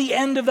says at the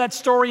end of that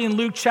story in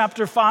Luke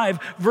chapter 5,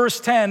 verse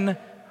 10,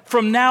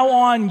 from now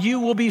on you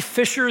will be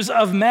fishers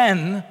of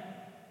men.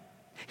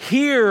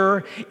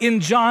 Here in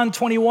John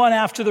 21,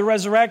 after the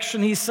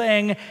resurrection, he's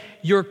saying,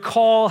 your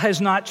call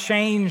has not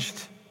changed.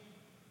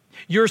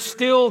 You're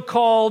still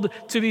called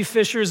to be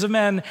fishers of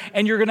men,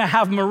 and you're going to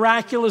have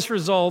miraculous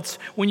results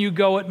when you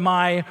go at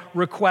my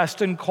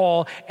request and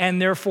call,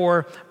 and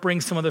therefore bring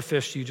some of the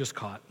fish you just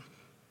caught.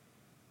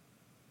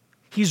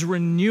 He's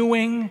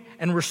renewing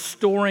and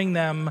restoring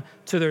them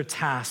to their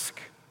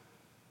task.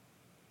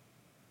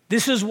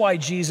 This is why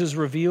Jesus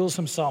reveals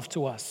himself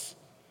to us.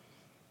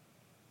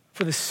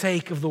 For the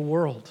sake of the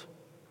world.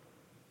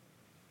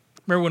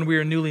 Remember when we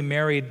were newly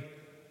married,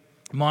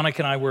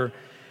 Monica and I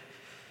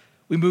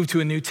we moved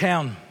to a new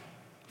town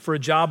for a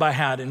job I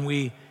had, and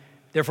we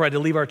therefore had to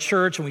leave our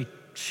church, and we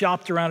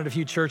shopped around at a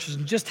few churches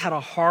and just had a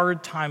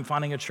hard time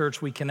finding a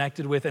church we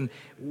connected with, and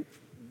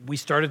we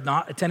started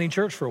not attending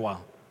church for a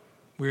while.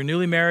 We were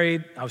newly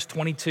married. I was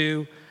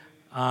 22,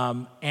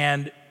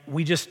 and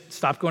we just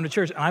stopped going to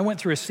church. And I went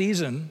through a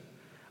season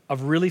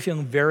of really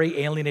feeling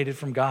very alienated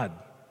from God.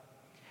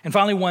 And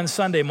finally, one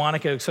Sunday,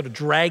 Monica sort of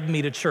dragged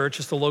me to church,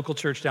 just a local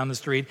church down the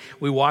street.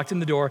 We walked in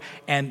the door,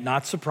 and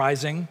not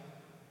surprising,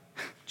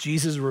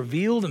 Jesus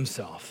revealed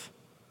himself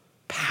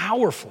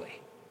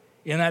powerfully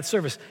in that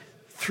service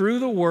through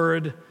the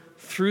word,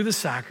 through the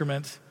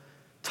sacrament,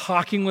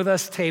 talking with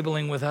us,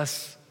 tabling with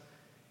us.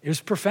 It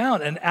was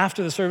profound. And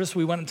after the service,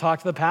 we went and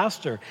talked to the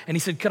pastor, and he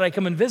said, could I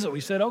come and visit?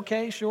 We said,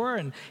 okay, sure.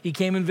 And he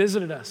came and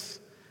visited us.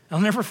 I'll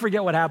never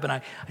forget what happened.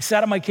 I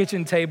sat at my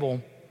kitchen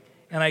table,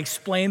 and I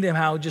explained to him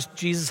how just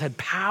Jesus had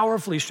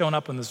powerfully shown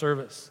up in the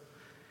service.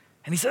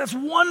 And he said, that's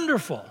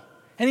wonderful.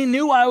 And he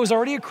knew I was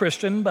already a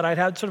Christian, but I'd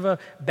had sort of a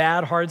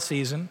bad, hard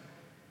season.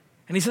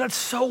 And he said, that's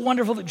so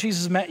wonderful that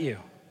Jesus met you.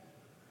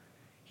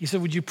 He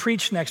said, would you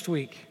preach next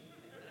week?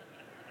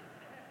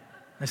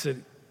 I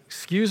said,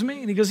 excuse me?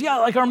 And he goes, yeah,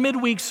 like our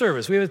midweek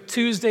service. We have a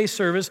Tuesday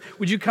service.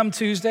 Would you come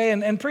Tuesday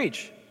and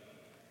preach?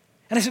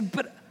 And I said,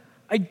 but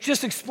I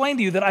just explained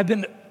to you that I've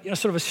been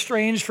sort of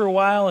estranged for a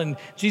while, and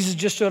Jesus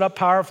just showed up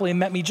powerfully and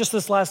met me just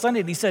this last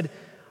Sunday. And he said,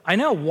 I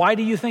know. Why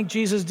do you think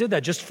Jesus did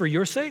that? Just for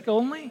your sake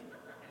only?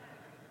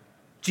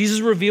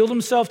 Jesus revealed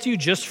himself to you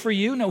just for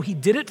you? No, he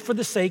did it for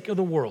the sake of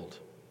the world.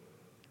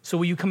 So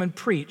will you come and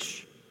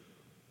preach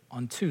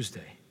on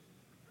Tuesday?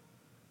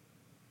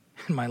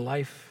 And my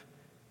life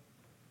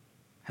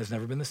has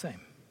never been the same.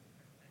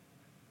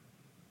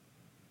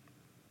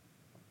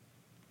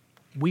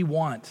 We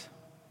want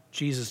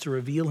Jesus to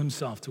reveal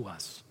himself to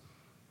us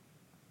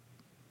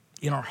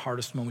in our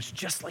hardest moments,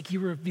 just like he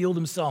revealed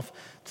himself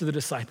to the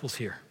disciples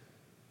here.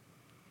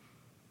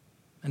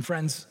 And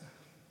friends,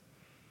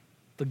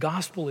 the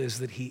gospel is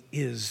that he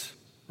is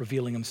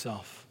revealing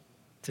himself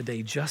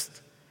today,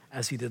 just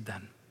as he did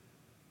then.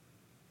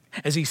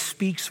 As he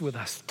speaks with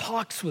us,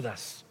 talks with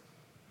us,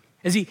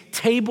 as he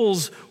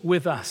tables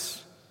with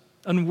us,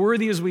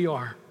 unworthy as we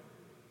are,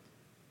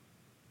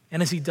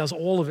 and as he does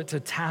all of it to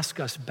task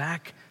us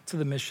back to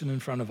the mission in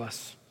front of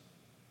us.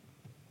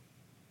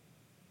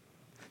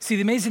 See,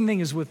 the amazing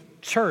thing is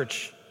with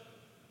church,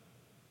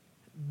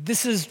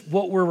 this is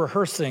what we're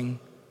rehearsing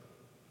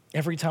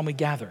every time we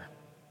gather.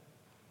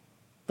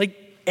 Like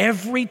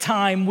every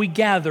time we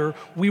gather,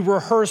 we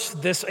rehearse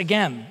this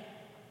again.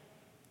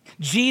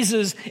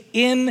 Jesus,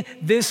 in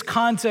this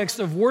context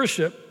of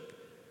worship,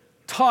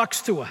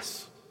 talks to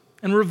us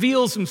and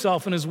reveals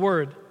himself in his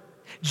word.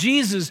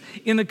 Jesus,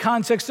 in the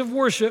context of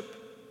worship,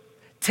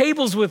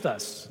 tables with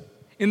us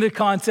in the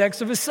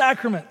context of his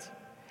sacrament.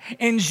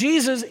 And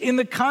Jesus, in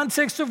the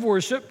context of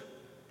worship,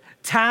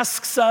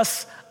 tasks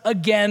us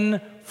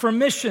again for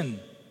mission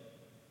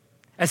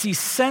as he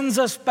sends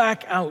us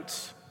back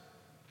out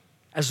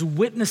as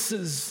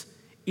witnesses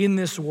in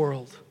this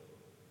world.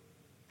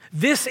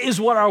 This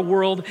is what our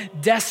world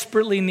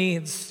desperately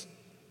needs,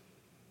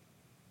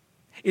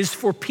 is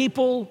for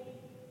people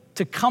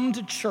to come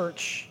to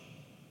church,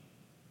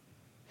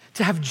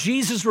 to have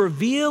Jesus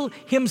reveal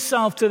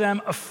himself to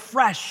them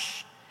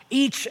afresh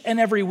each and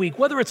every week,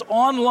 whether it's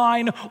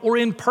online or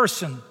in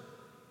person.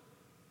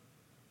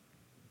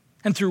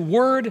 And through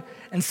word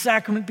and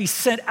sacrament be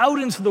sent out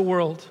into the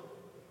world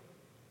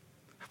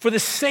for the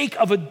sake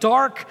of a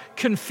dark,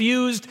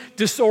 confused,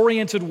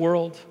 disoriented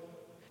world.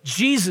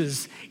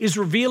 Jesus is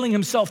revealing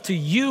himself to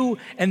you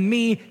and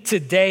me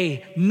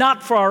today,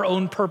 not for our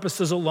own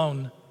purposes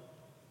alone,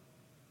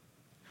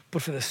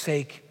 but for the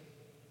sake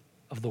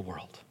of the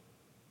world.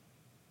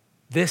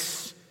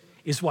 This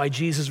is why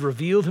Jesus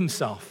revealed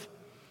himself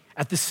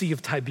at the Sea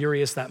of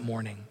Tiberias that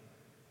morning.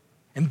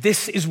 And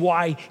this is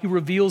why he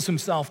reveals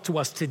himself to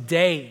us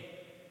today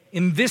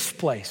in this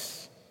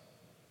place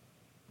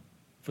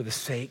for the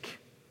sake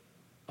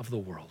of the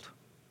world.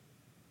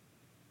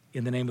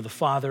 In the name of the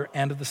Father,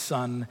 and of the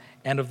Son,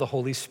 and of the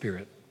Holy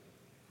Spirit.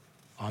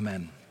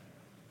 Amen.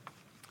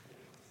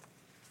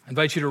 I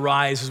invite you to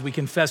rise as we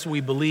confess what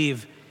we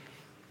believe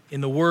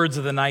in the words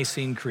of the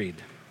Nicene Creed.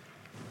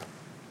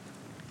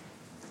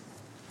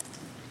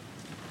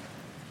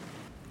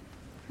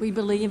 We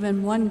believe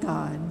in one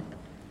God,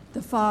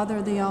 the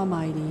Father, the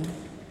Almighty,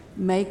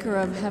 maker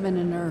of heaven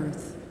and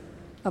earth,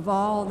 of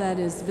all that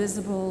is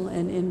visible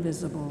and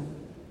invisible.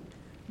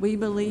 We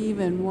believe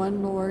in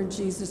one Lord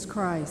Jesus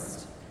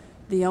Christ,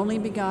 the only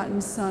begotten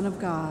Son of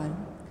God,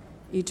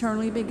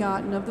 eternally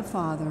begotten of the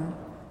Father,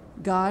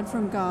 God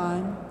from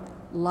God,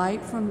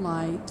 light from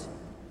light,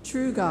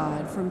 true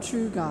God from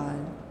true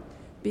God,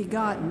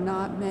 begotten,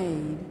 not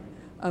made,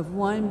 of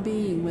one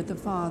being with the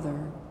Father.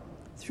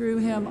 Through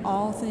him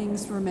all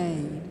things were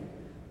made.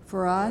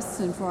 For us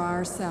and for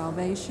our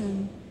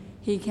salvation,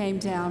 he came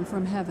down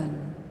from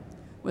heaven,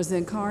 was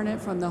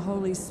incarnate from the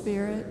Holy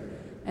Spirit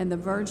and the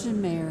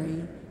Virgin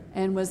Mary,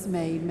 and was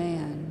made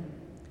man.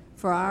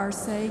 For our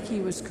sake he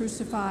was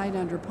crucified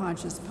under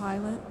Pontius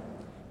Pilate.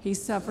 He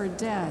suffered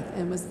death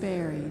and was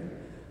buried.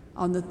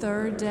 On the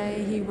third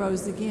day he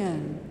rose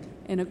again,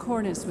 in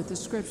accordance with the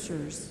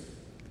Scriptures.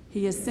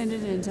 He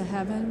ascended into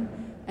heaven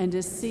and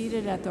is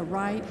seated at the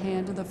right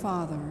hand of the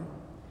Father.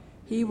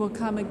 He will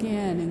come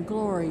again in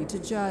glory to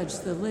judge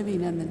the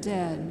living and the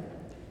dead,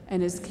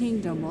 and his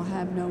kingdom will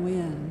have no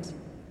end.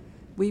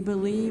 We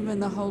believe in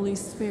the Holy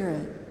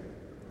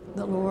Spirit,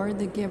 the Lord,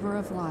 the giver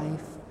of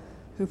life,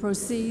 who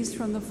proceeds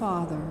from the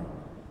Father,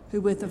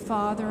 who with the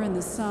Father and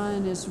the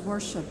Son is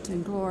worshiped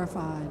and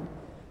glorified,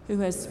 who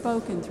has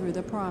spoken through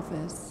the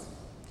prophets.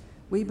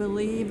 We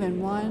believe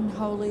in one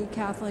holy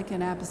Catholic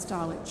and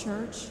Apostolic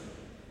Church.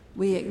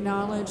 We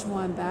acknowledge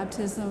one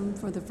baptism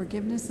for the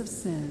forgiveness of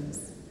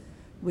sins.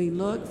 We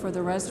look for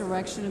the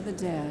resurrection of the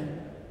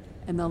dead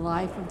and the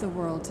life of the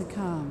world to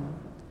come.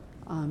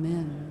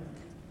 Amen.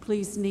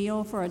 Please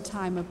kneel for a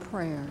time of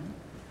prayer.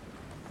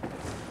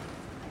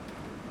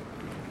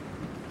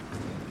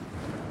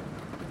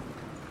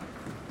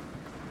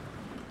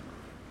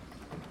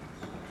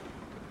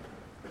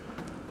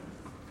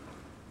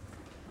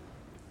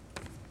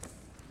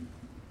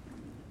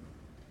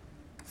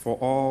 For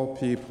all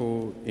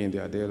people in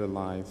their daily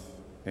life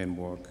and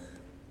work,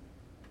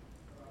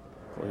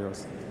 for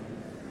yours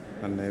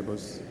and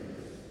neighbors,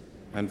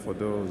 and for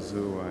those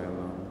who are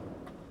alone,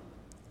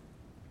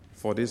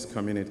 for this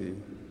community,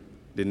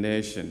 the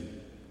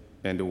nation,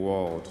 and the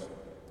world,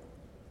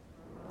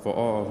 for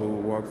all who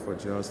work for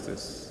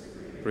justice,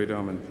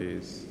 freedom, and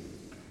peace,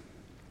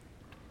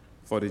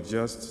 for the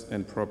just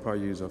and proper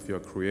use of your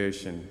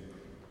creation,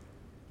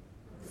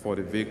 for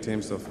the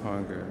victims of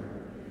hunger,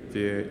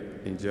 fear,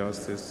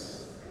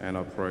 injustice, and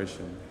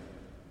oppression,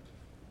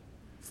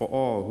 for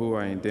all who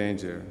are in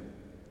danger,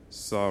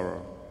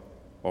 sorrow,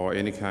 or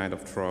any kind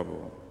of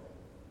trouble,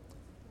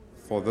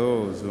 for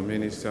those who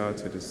minister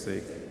to the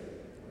sick,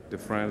 the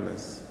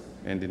friendless,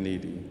 and the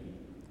needy,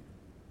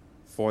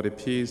 for the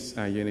peace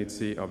and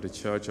unity of the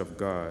Church of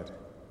God,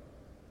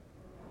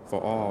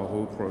 for all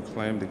who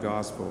proclaim the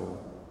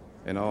gospel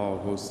and all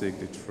who seek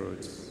the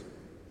truth,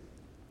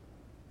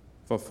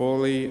 for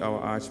Foley, our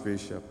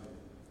Archbishop,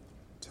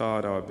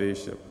 Todd, our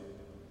Bishop,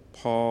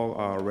 Paul,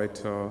 our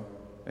Rector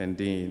and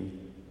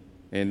Dean,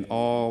 and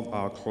all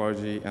our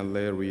clergy and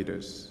lay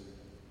readers,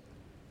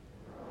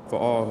 for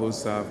all who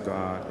serve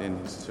God in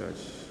His church.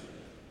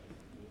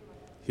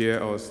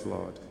 Hear us,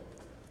 Lord,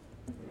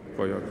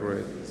 for your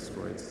great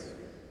grace.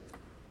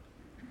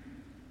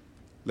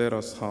 Let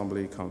us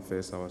humbly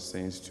confess our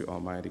sins to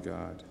Almighty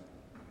God.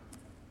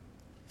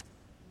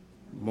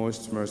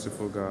 Most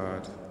merciful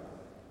God,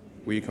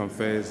 we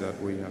confess that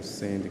we have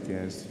sinned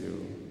against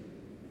you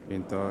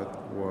in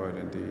thought, word,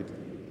 and deed,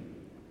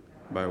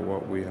 by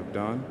what we have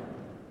done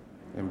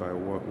and by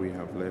what we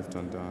have left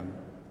undone.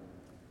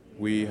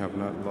 We have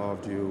not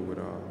loved you with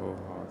our whole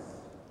heart.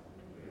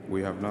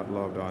 We have not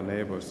loved our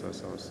neighbors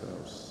as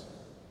ourselves.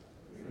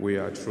 We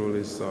are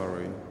truly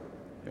sorry,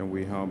 and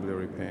we humbly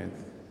repent.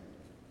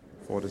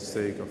 For the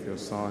sake of your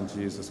Son,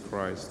 Jesus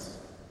Christ,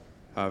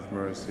 have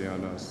mercy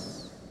on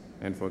us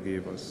and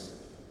forgive us,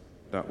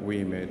 that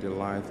we may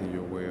delight in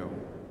your will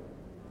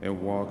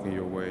and walk in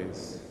your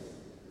ways,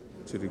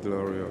 to the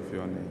glory of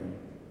your name.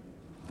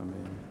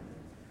 Amen.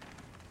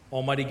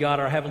 Almighty God,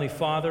 our Heavenly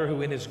Father,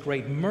 who in his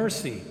great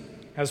mercy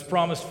has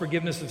promised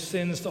forgiveness of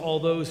sins to all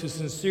those who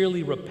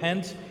sincerely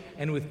repent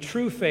and with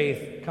true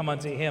faith come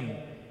unto him,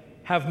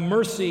 have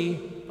mercy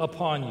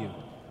upon you,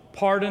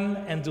 pardon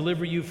and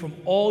deliver you from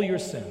all your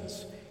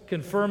sins,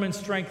 confirm and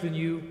strengthen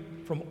you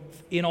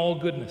in all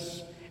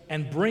goodness,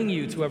 and bring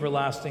you to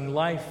everlasting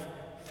life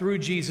through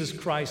Jesus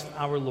Christ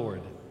our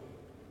Lord.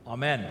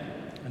 Amen.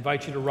 I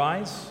invite you to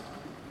rise.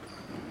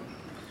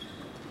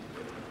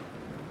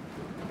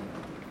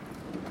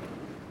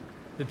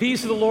 The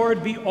peace of the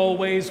Lord be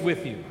always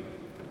with you.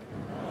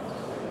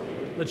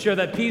 Let's share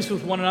that peace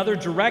with one another,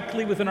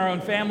 directly within our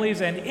own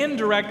families and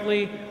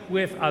indirectly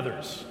with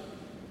others.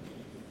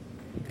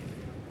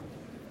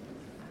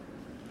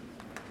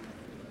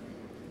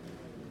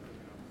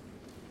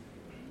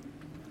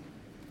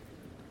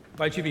 I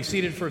invite you to be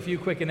seated for a few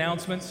quick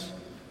announcements.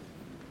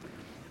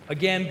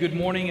 Again, good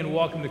morning and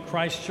welcome to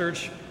Christ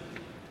Church.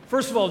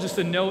 First of all, just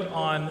a note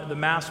on the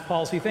mask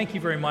policy. Thank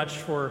you very much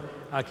for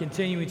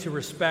continuing to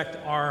respect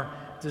our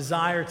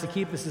desire to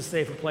keep this as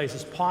safe a place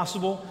as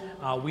possible.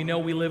 We know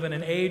we live in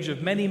an age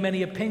of many,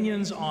 many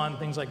opinions on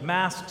things like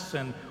masks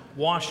and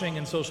washing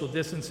and social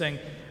distancing,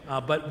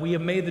 but we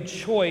have made the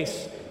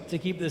choice to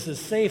keep this as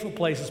safe a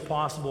place as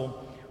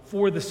possible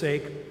for the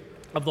sake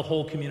of the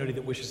whole community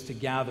that wishes to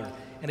gather.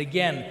 And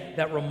again,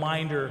 that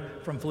reminder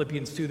from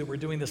Philippians 2 that we're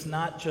doing this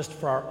not just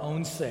for our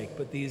own sake,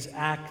 but these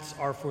acts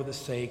are for the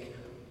sake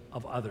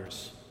of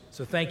others.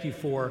 So thank you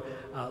for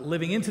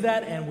living into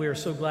that, and we're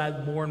so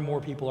glad more and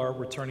more people are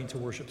returning to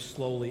worship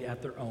slowly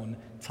at their own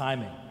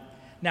timing.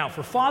 Now,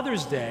 for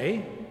Father's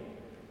Day,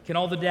 can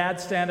all the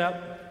dads stand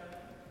up?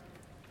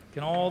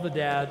 Can all the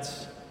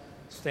dads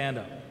stand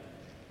up?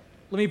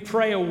 Let me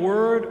pray a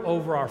word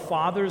over our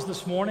fathers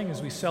this morning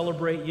as we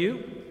celebrate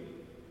you.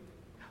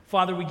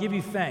 Father, we give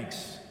you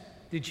thanks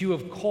that you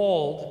have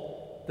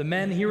called the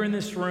men here in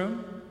this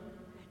room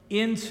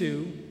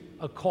into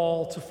a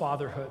call to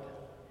fatherhood.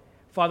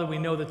 Father, we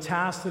know the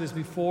task that is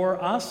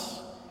before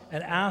us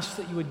and ask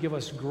that you would give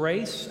us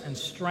grace and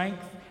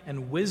strength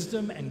and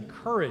wisdom and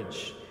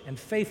courage and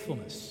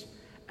faithfulness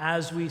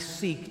as we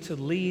seek to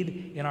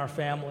lead in our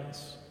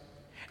families.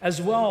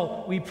 As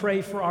well, we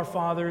pray for our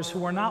fathers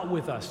who are not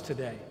with us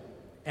today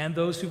and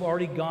those who've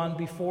already gone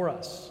before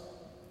us.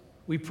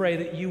 We pray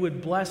that you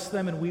would bless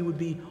them and we would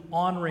be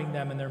honoring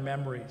them in their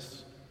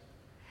memories.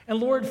 And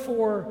Lord,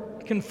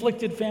 for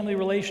conflicted family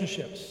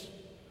relationships,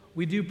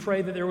 we do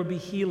pray that there would be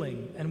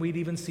healing, and we'd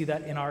even see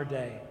that in our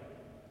day.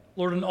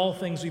 Lord, in all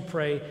things we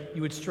pray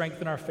you would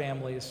strengthen our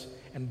families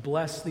and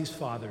bless these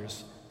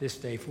fathers this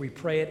day, for we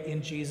pray it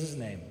in Jesus'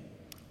 name.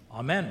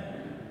 Amen.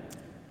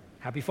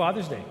 Happy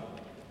Father's Day.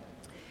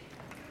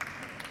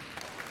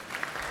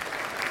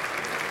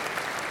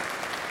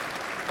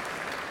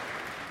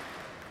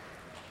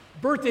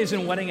 Birthdays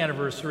and wedding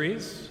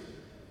anniversaries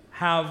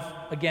have,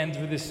 again,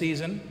 through this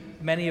season,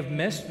 many have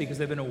missed because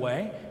they've been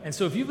away. And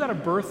so if you've got a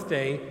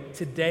birthday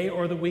today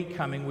or the week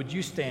coming, would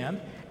you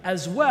stand?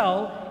 As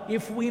well,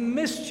 if we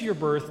missed your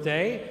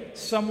birthday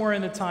somewhere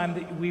in the time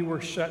that we were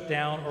shut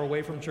down or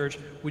away from church,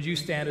 would you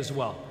stand as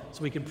well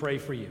so we can pray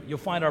for you? You'll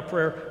find our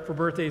prayer for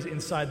birthdays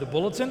inside the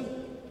bulletin.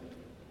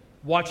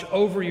 Watch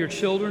over your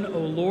children, O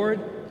Lord,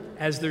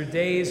 as their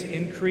days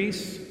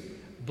increase.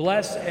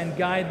 Bless and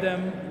guide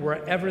them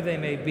wherever they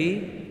may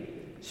be.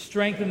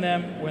 Strengthen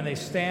them when they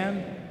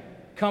stand.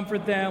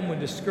 Comfort them when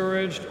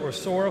discouraged or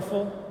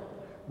sorrowful.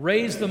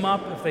 Raise them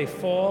up if they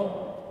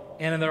fall.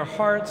 And in their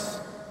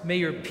hearts, may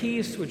your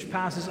peace, which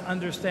passes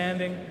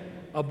understanding,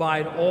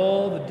 abide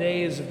all the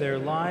days of their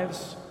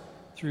lives.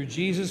 Through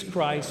Jesus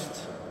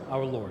Christ,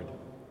 our Lord.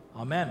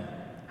 Amen.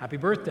 Happy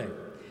birthday.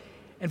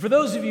 And for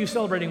those of you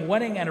celebrating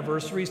wedding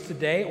anniversaries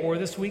today or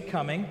this week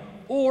coming,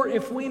 or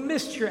if we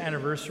missed your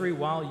anniversary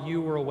while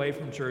you were away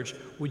from church,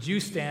 would you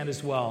stand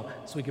as well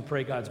so we could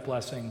pray God's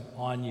blessing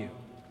on you?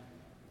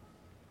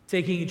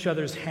 Taking each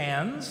other's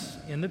hands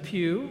in the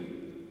pew,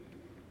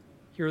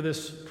 hear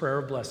this prayer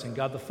of blessing.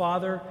 God the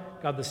Father,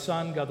 God the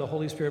Son, God the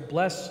Holy Spirit,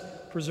 bless,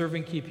 preserve,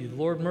 and keep you. The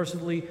Lord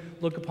mercifully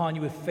look upon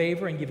you with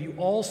favor and give you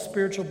all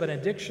spiritual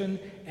benediction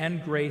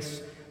and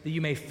grace, that you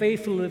may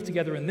faithfully live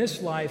together in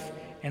this life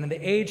and in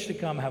the age to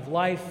come have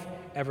life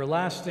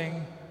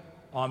everlasting.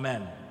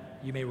 Amen.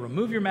 You may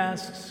remove your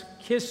masks,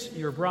 kiss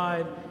your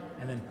bride,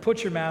 and then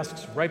put your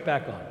masks right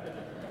back on.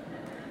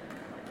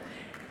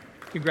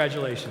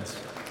 Congratulations.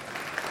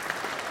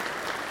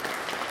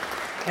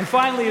 And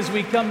finally, as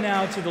we come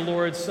now to the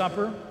Lord's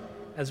Supper,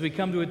 as we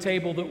come to a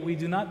table that we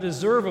do not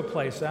deserve a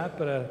place at,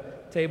 but a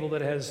table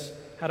that has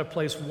had a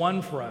place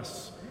won for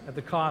us at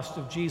the cost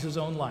of Jesus'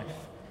 own life,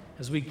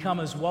 as we come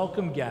as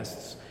welcome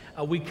guests,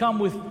 we come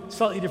with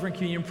slightly different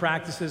communion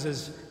practices,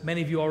 as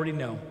many of you already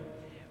know.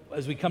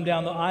 As we come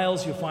down the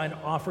aisles, you'll find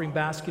offering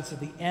baskets at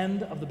the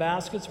end of the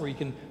baskets where you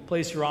can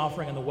place your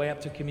offering on the way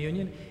up to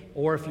communion,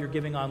 or if you're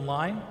giving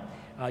online,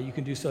 you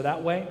can do so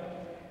that way.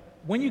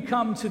 When you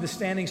come to the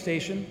standing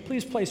station,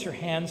 please place your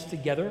hands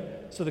together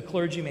so the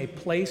clergy may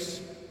place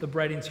the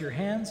bread into your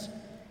hands.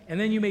 And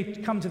then you may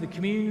come to the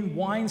communion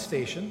wine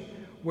station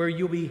where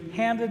you'll be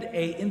handed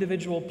an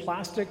individual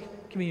plastic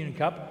communion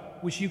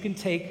cup, which you can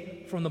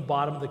take from the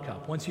bottom of the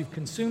cup. Once you've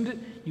consumed it,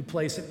 you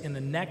place it in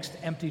the next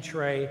empty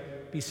tray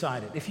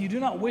beside it. If you do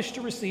not wish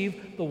to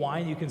receive the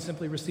wine, you can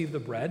simply receive the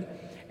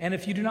bread. And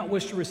if you do not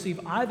wish to receive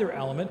either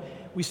element,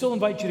 we still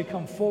invite you to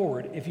come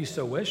forward if you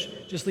so wish.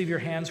 Just leave your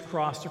hands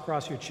crossed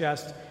across your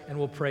chest, and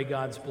we'll pray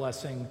God's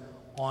blessing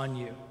on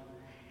you.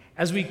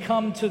 As we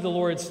come to the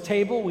Lord's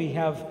table, we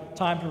have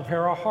time to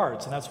prepare our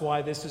hearts, and that's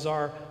why this is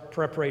our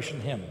preparation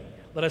hymn.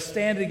 Let us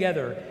stand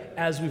together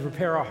as we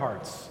prepare our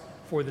hearts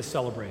for this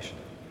celebration.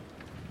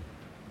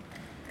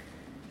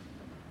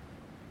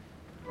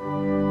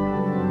 Oh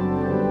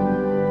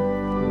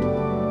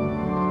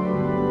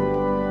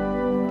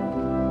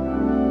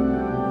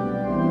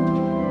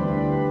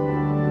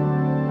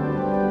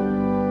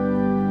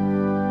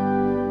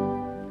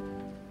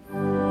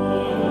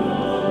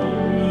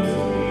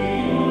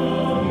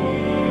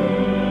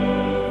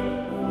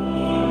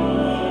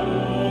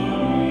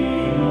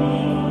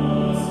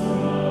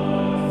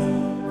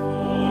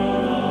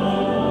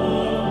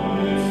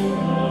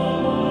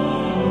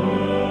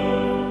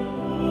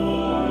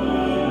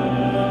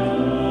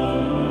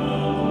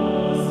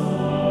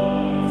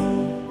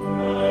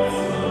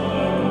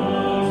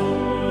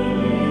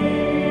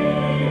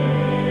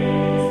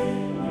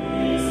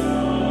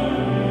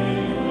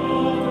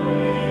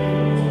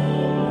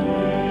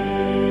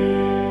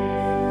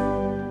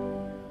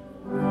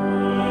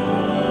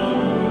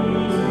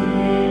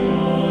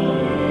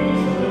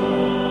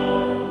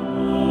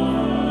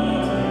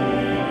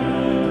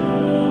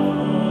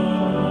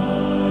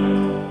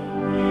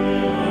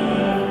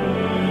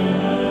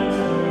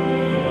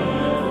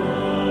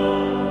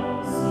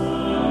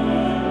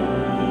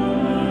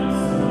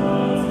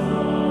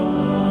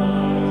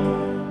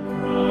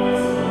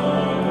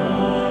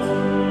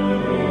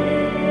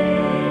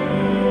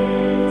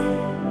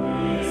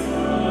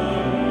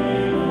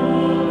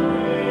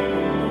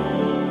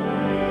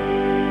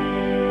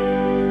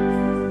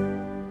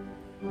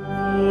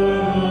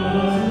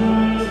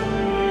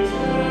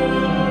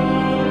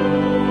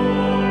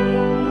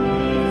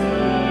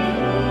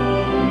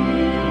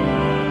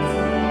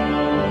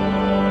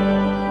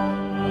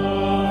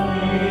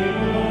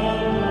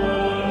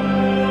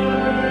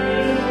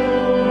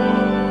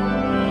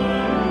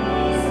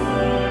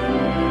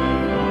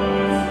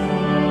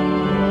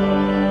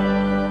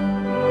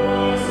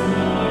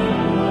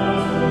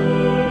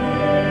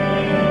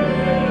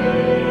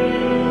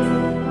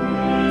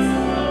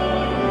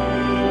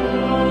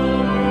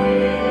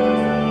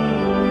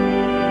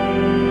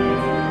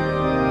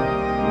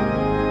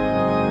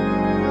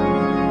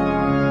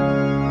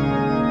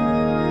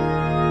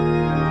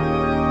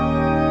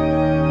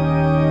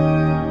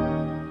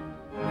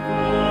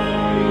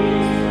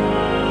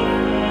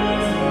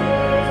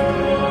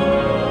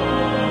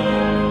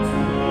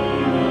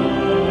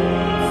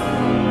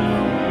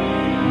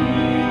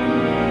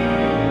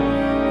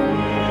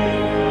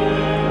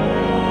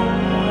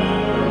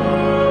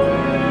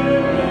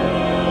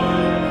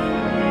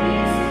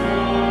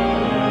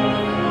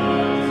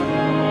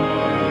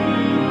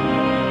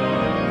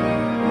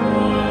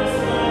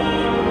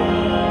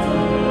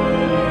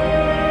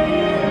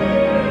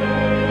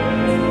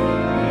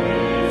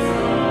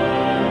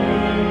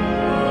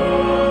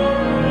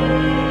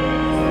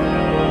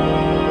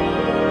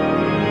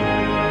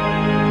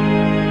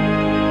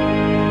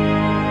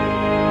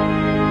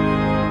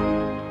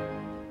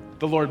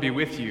Lord be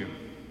with you.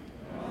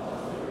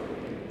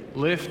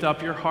 Lift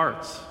up your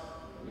hearts.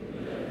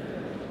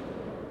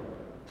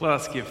 Let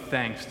us give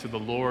thanks to the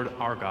Lord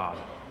our God.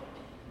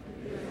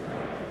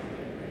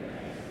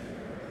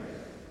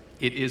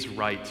 It is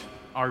right,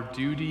 our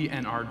duty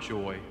and our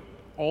joy,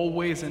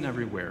 always and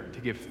everywhere, to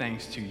give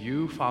thanks to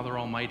you, Father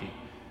Almighty,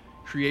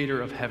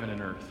 creator of heaven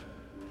and earth,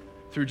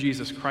 through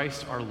Jesus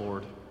Christ our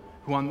Lord,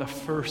 who on the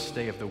first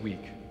day of the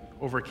week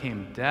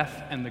overcame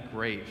death and the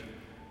grave,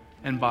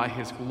 and by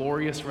his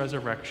glorious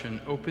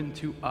resurrection opened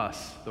to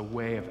us the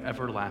way of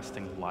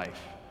everlasting life.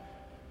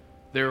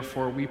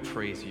 Therefore we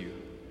praise you,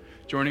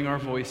 joining our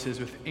voices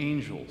with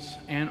angels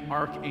and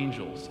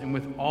archangels and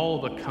with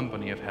all the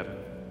company of heaven,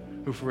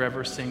 who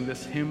forever sing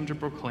this hymn to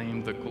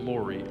proclaim the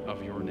glory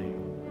of your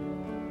name.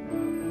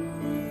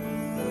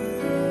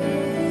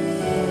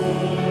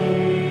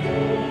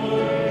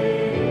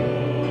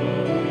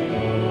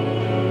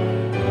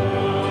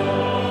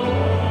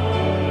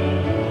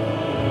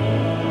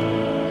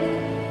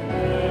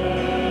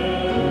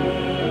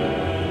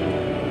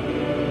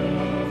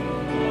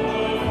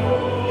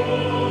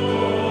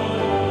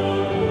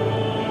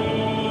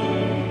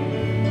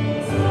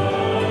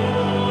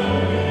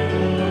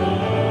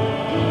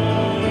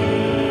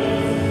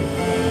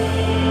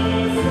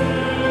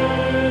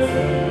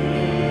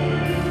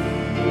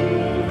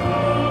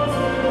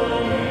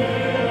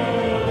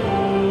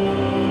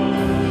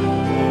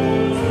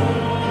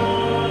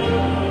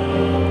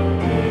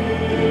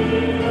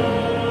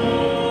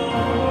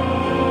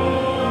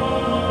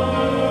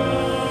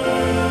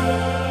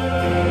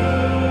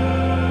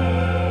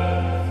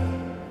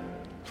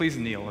 Please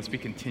kneel as we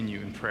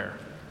continue in prayer.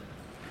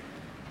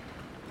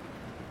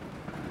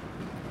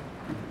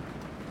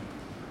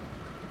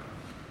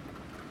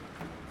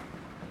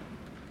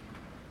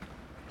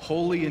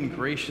 Holy and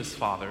gracious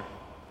Father,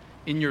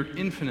 in your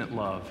infinite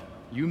love,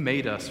 you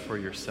made us for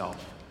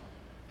yourself.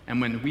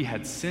 And when we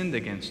had sinned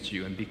against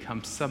you and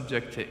become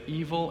subject to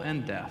evil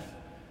and death,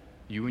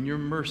 you in your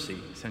mercy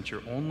sent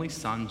your only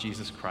Son,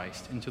 Jesus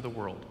Christ, into the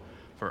world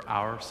for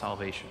our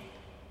salvation.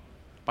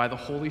 By the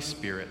Holy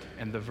Spirit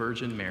and the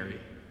Virgin Mary,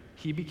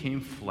 he became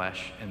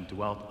flesh and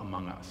dwelt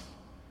among us.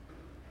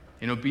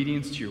 In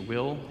obedience to your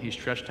will, he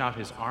stretched out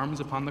his arms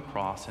upon the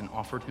cross and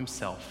offered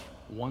himself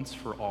once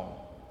for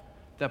all,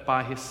 that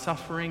by his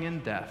suffering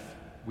and death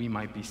we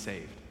might be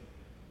saved.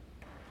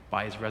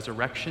 By his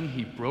resurrection,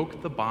 he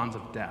broke the bonds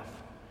of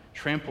death,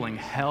 trampling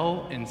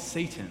hell and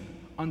Satan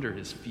under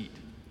his feet.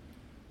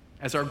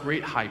 As our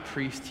great high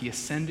priest, he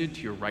ascended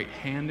to your right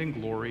hand in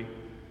glory,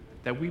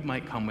 that we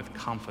might come with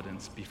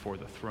confidence before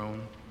the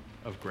throne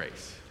of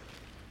grace.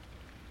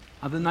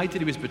 On the night that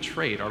he was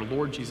betrayed, our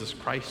Lord Jesus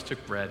Christ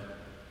took bread,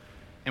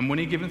 and when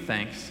he had given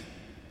thanks,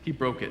 he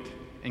broke it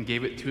and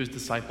gave it to his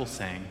disciples,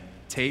 saying,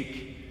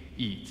 "Take,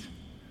 eat.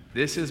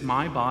 This is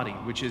my body,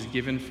 which is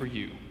given for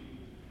you.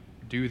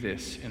 Do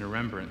this in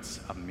remembrance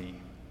of me."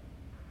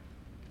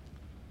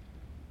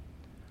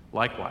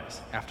 Likewise,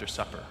 after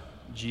supper,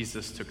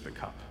 Jesus took the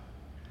cup,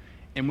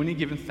 and when he had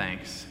given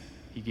thanks,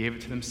 he gave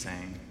it to them,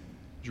 saying,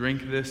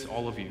 "Drink this,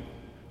 all of you,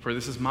 for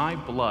this is my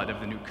blood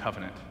of the new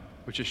covenant,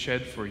 which is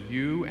shed for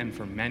you and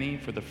for many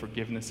for the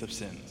forgiveness of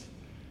sins.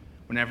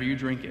 Whenever you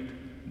drink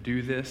it,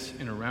 do this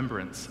in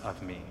remembrance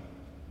of me."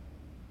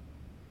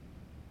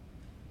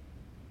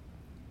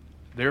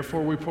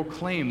 Therefore we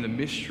proclaim the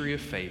mystery of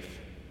faith.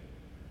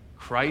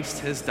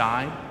 Christ has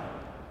died,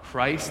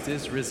 Christ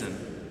is risen,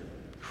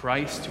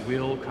 Christ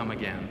will come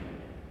again.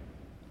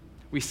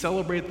 We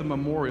celebrate the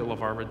memorial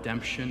of our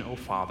redemption, O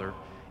Father,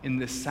 in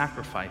this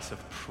sacrifice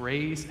of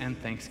praise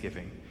and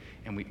thanksgiving,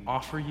 and we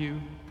offer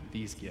you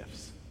these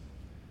gifts.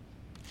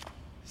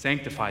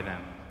 Sanctify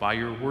them by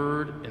your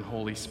word and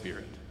Holy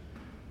Spirit,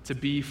 to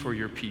be for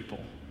your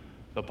people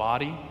the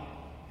body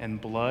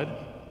and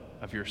blood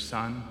of your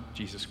Son,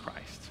 Jesus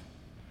Christ.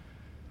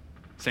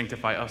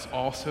 Sanctify us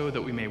also,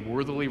 that we may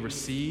worthily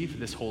receive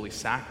this holy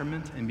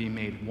sacrament and be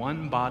made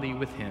one body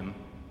with him,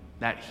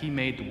 that he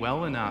may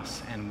dwell in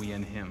us and we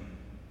in him.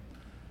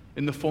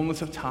 In the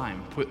fullness of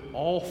time, put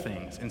all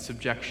things in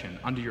subjection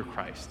under your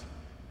Christ,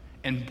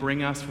 and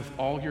bring us with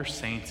all your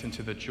saints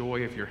into the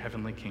joy of your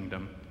heavenly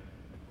kingdom,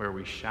 where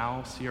we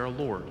shall see our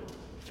Lord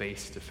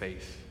face to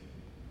face.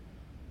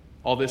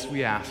 All this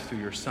we ask through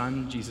your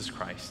Son, Jesus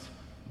Christ,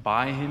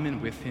 by him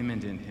and with him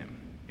and in him,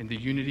 in the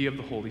unity of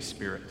the Holy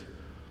Spirit.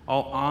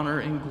 All honor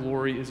and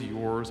glory is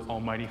yours,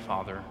 Almighty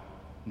Father,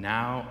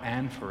 now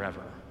and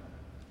forever.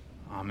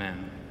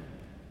 Amen.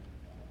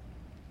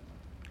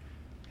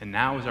 And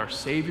now, as our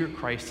Savior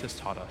Christ has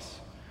taught us,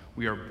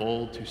 we are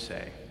bold to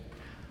say,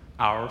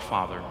 "Our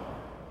Father,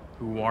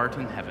 who art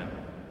in heaven,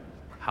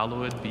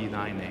 hallowed be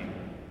thy name.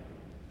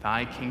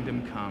 Thy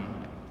kingdom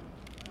come,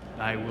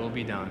 thy will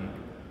be done,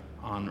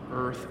 on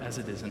earth as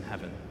it is in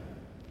heaven.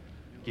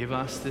 Give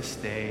us this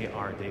day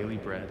our daily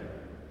bread,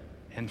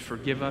 and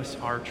forgive us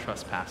our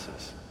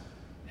trespasses,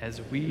 as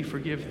we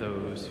forgive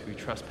those who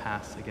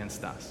trespass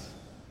against us.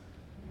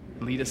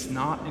 Lead us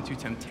not into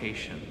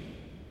temptation,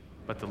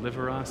 but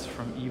deliver us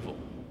from evil.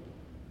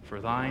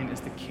 For thine is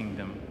the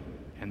kingdom,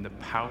 and the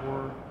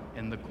power,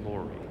 and the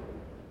glory,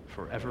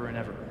 forever and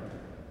ever.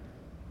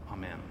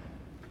 Amen.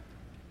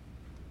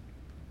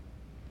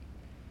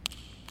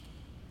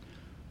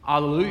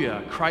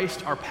 Alleluia!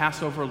 Christ, our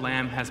Passover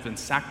lamb, has been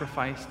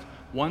sacrificed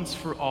once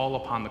for all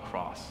upon the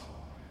cross.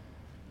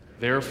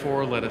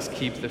 Therefore, let us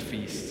keep the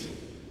feast.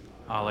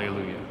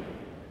 Alleluia.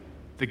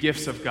 The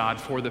gifts of God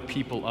for the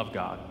people of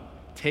God.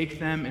 Take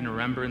them in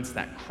remembrance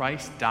that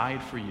Christ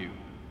died for you,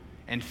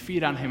 and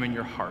feed on him in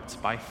your hearts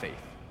by faith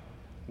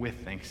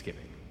with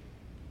thanksgiving.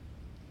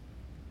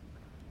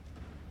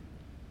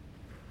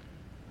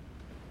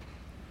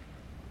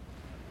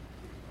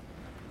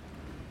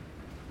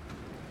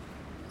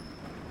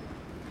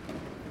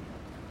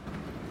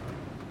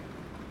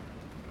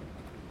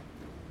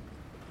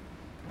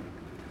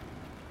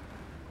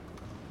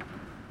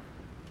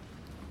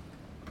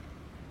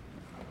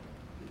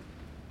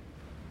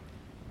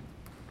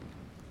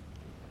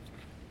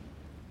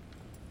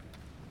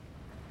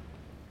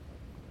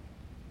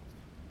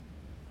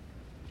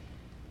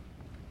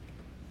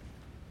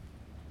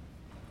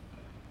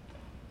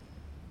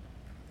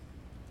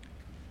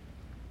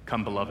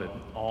 Come, beloved,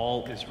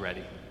 all is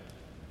ready.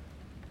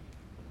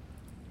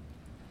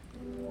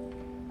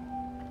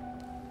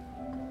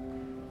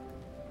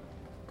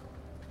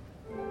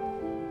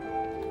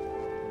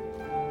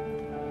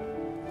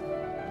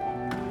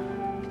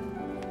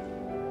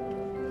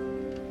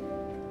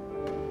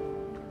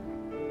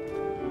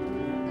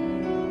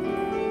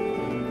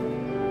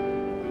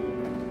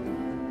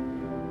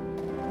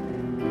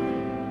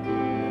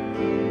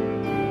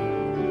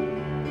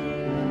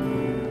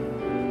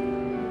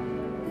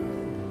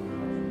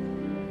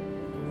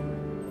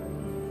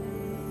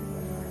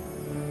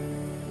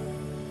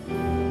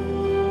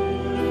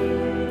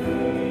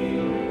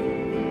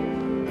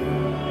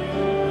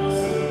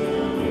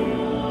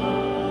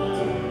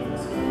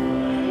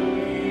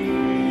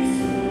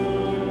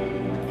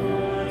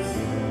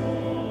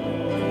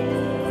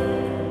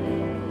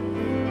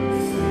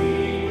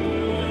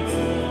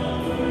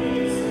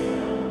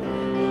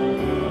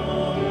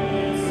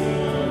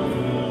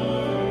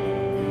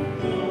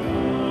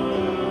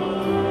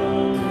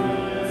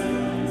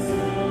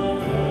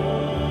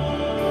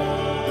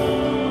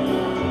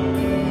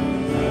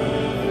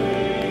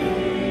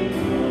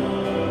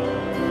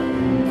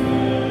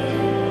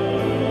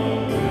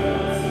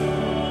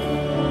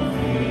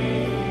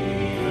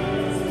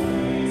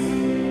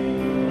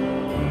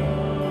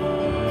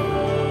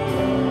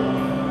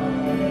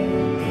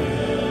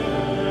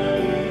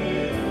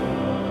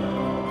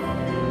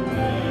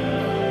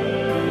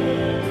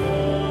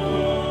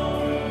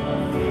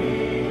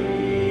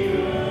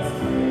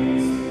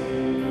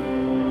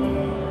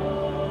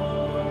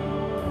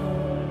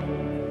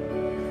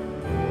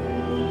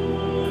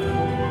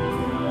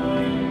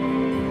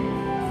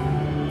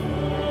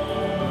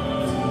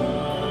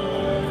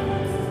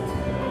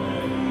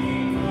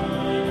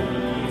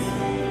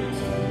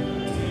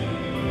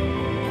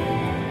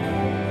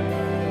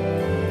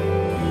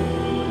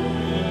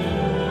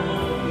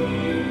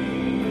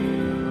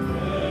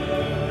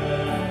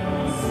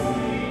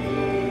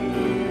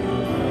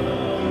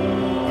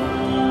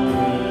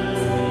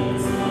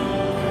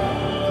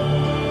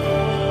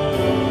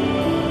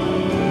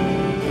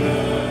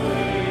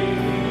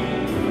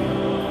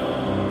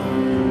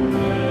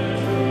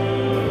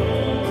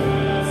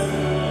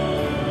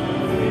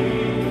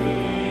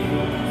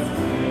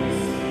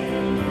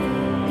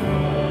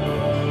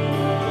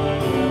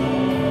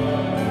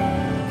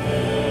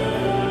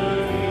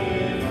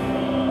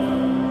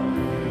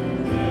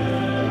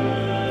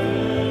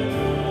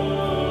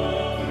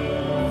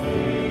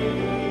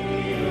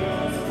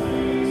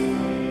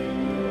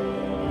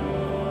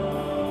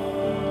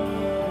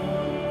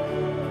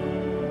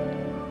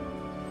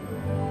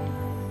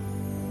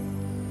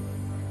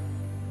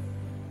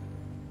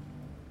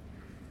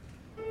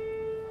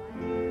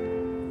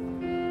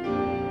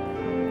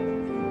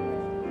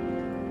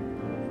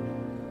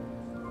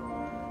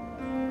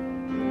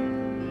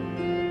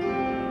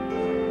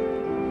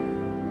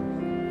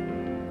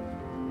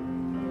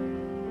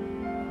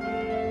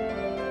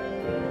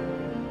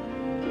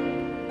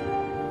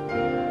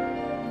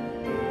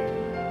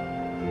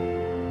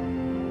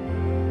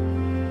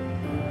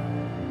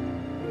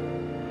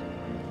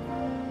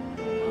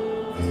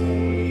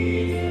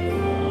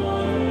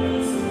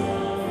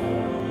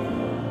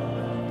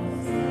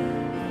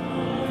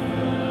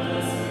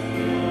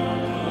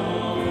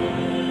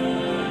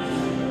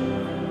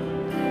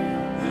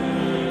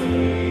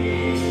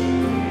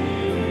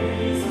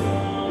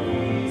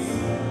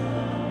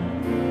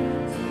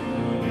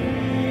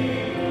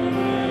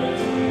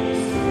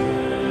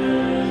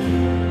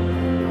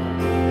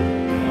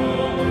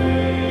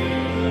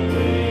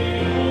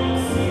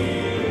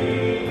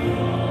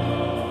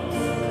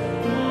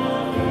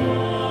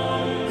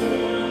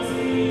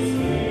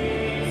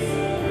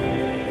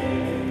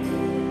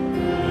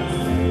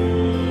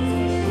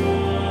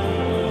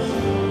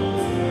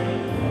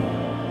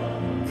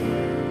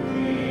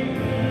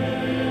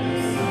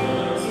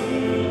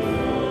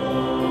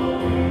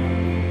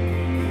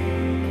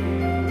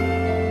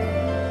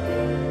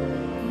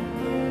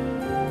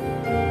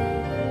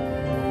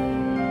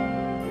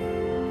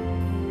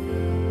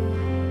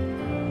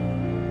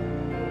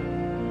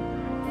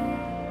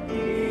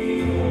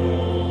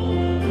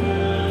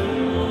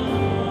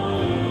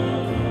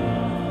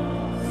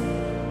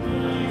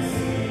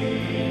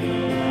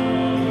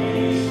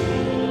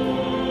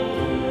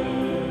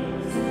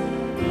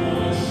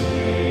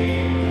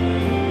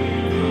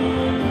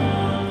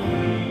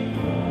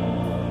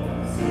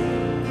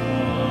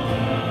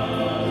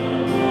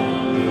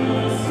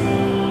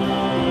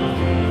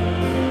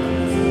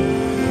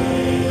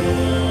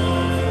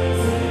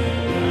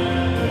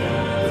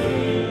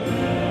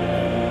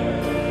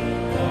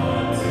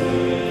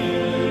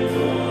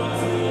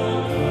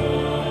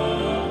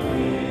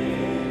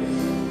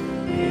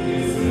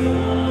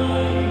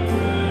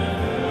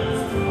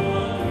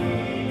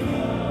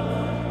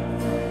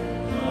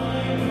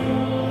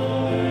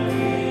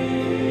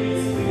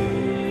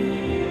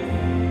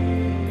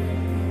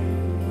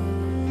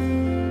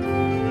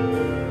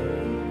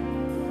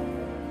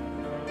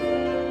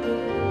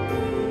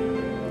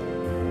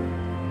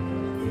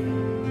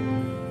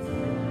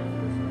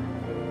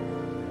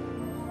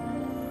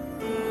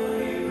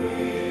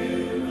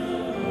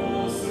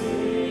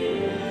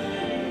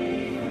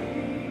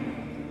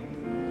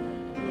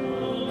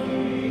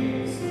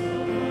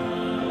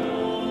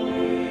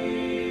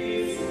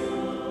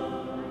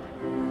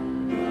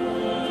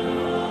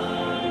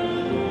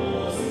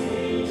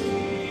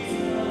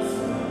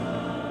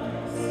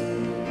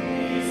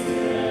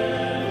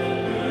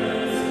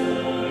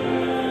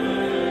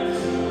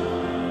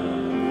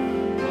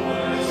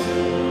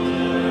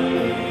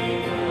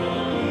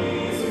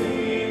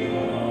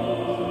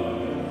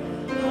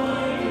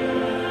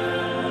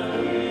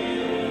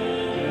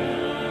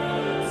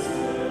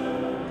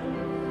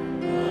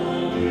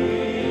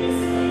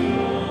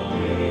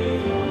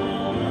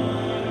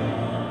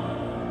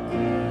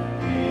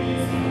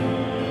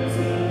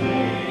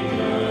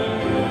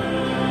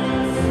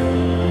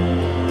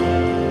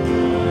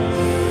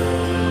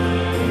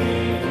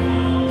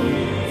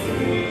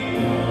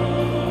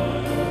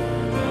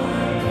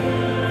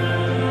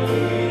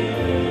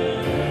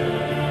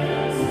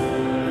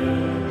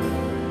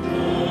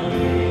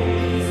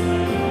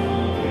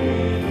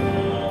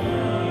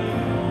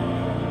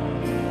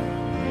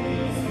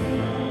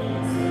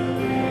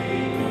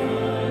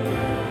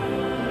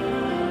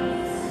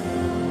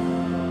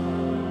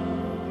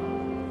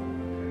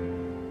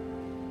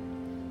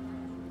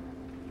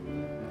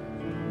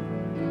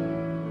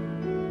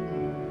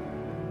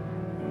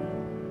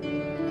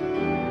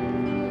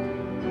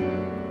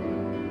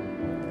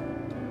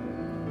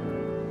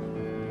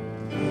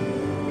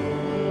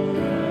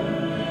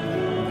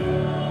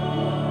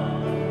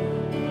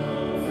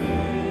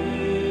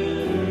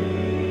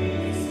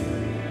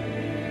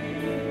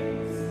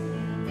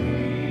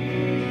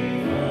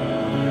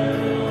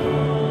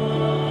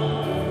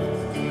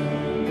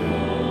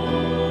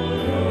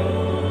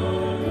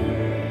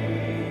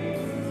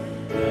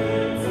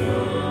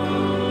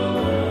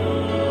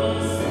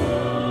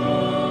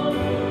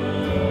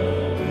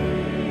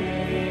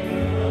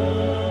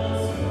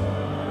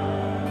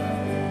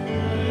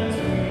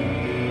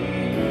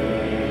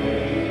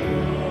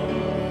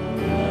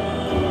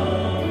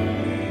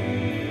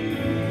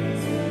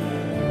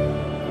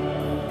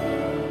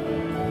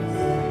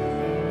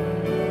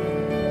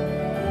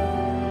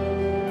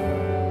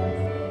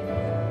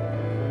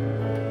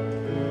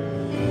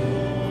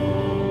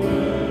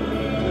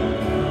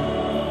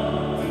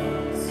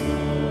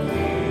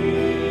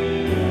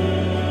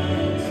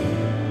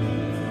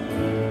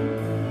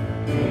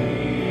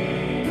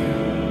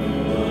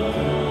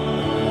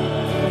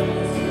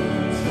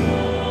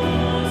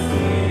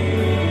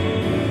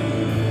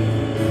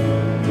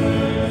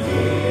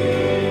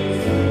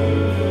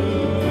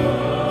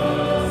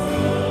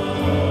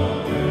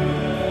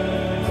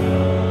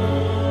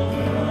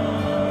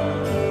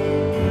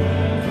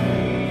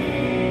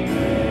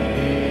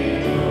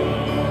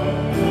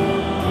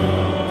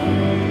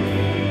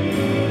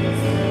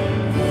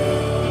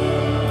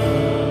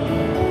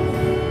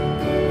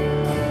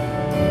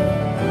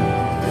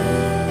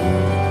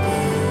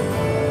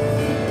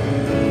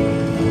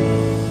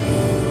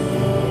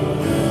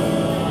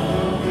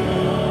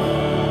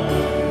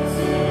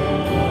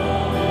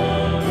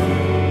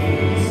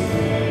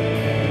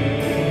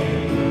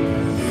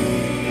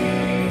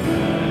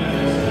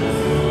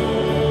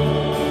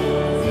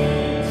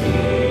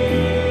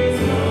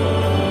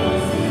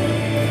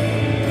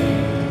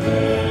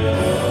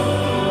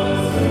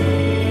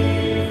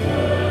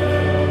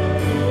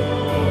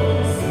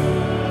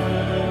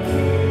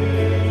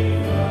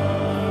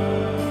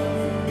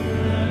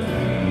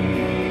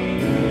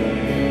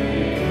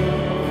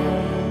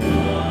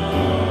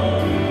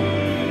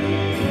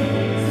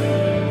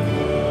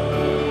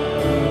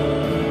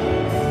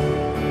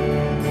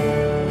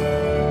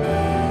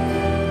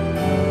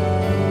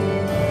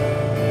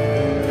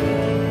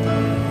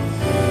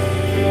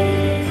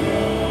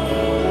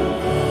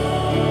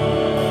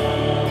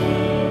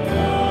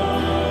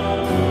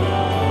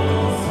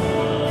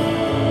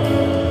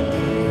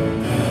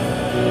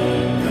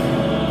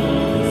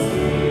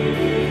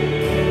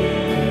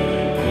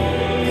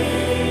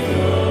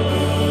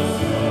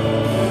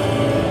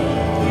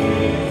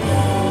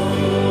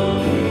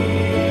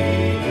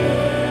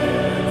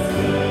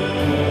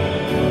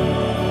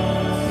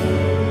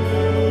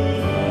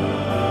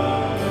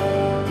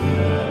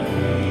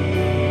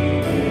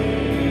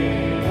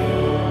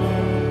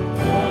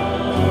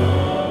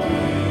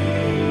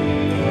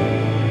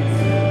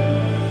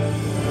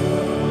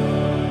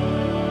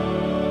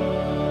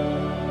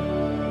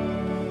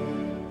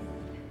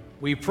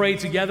 we pray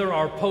together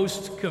our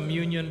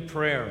post-communion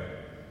prayer.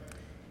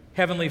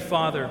 Heavenly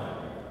Father,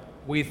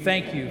 we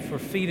thank you for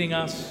feeding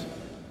us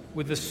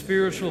with the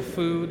spiritual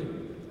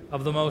food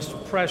of the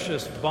most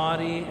precious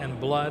body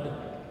and blood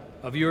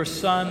of your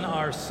Son,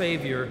 our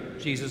Savior,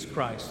 Jesus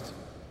Christ,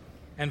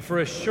 and for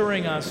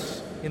assuring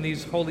us in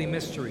these holy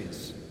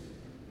mysteries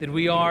that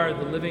we are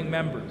the living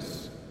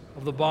members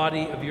of the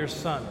body of your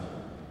Son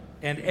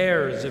and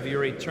heirs of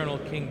your eternal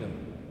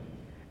kingdom.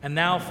 And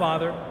now,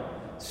 Father,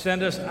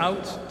 send us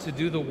out to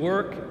do the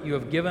work you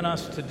have given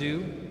us to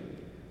do,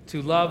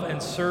 to love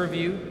and serve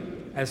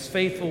you as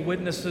faithful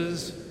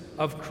witnesses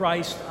of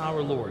Christ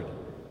our Lord.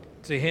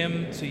 To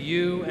him, to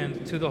you,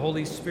 and to the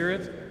Holy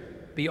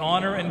Spirit be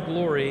honor and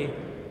glory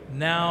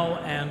now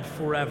and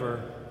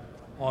forever.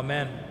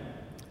 Amen.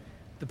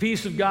 The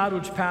peace of God,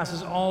 which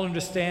passes all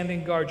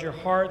understanding, guard your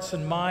hearts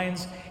and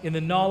minds in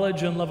the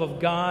knowledge and love of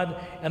God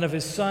and of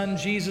his Son,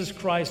 Jesus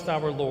Christ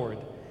our Lord.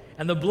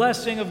 And the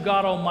blessing of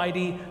God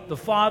Almighty, the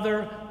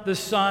Father, the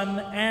Son,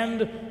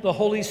 and the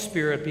Holy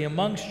Spirit be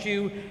amongst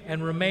you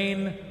and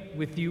remain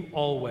with you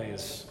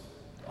always.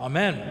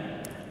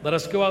 Amen. Let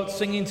us go out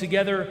singing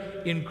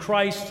together, "In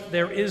Christ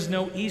there is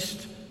no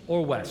east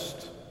or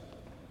west."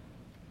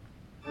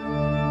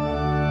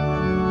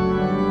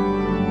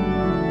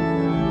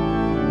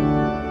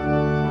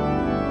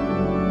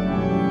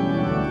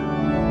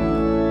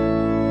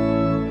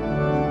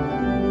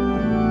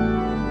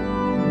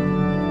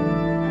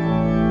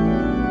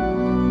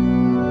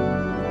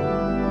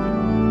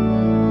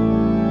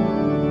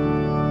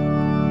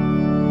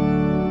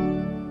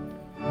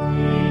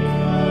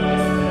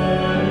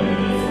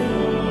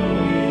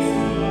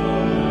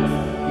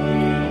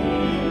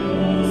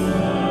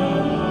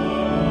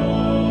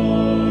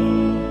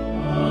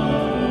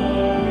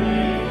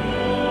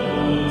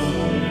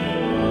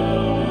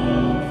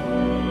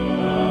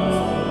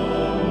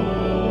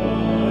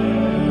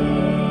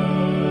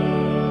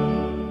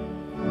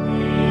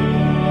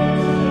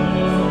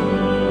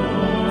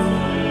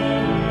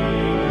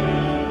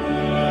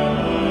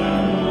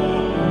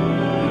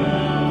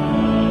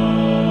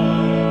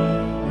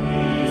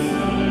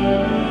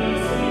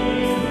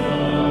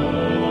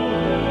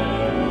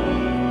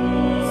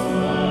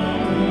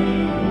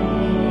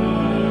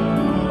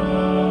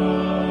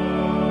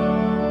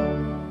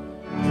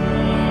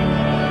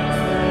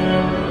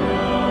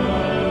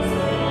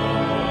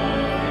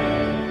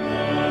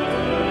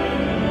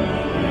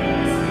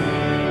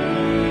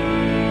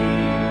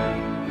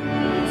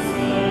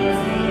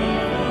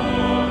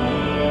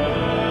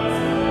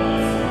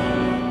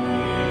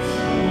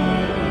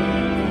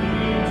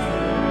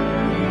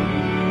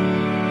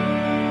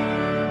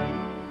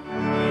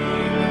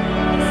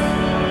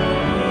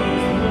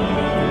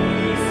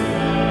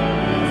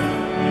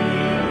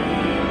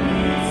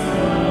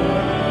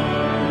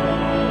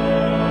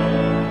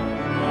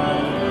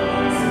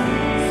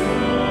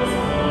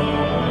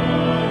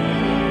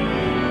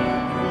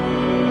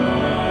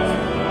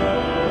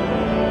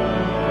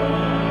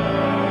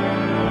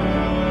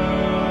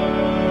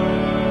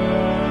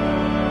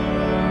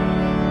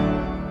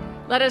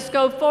 Let us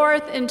go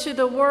forth into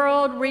the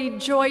world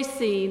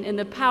rejoicing in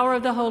the power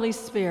of the Holy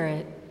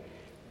Spirit.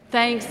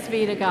 Thanks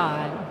be to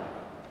God.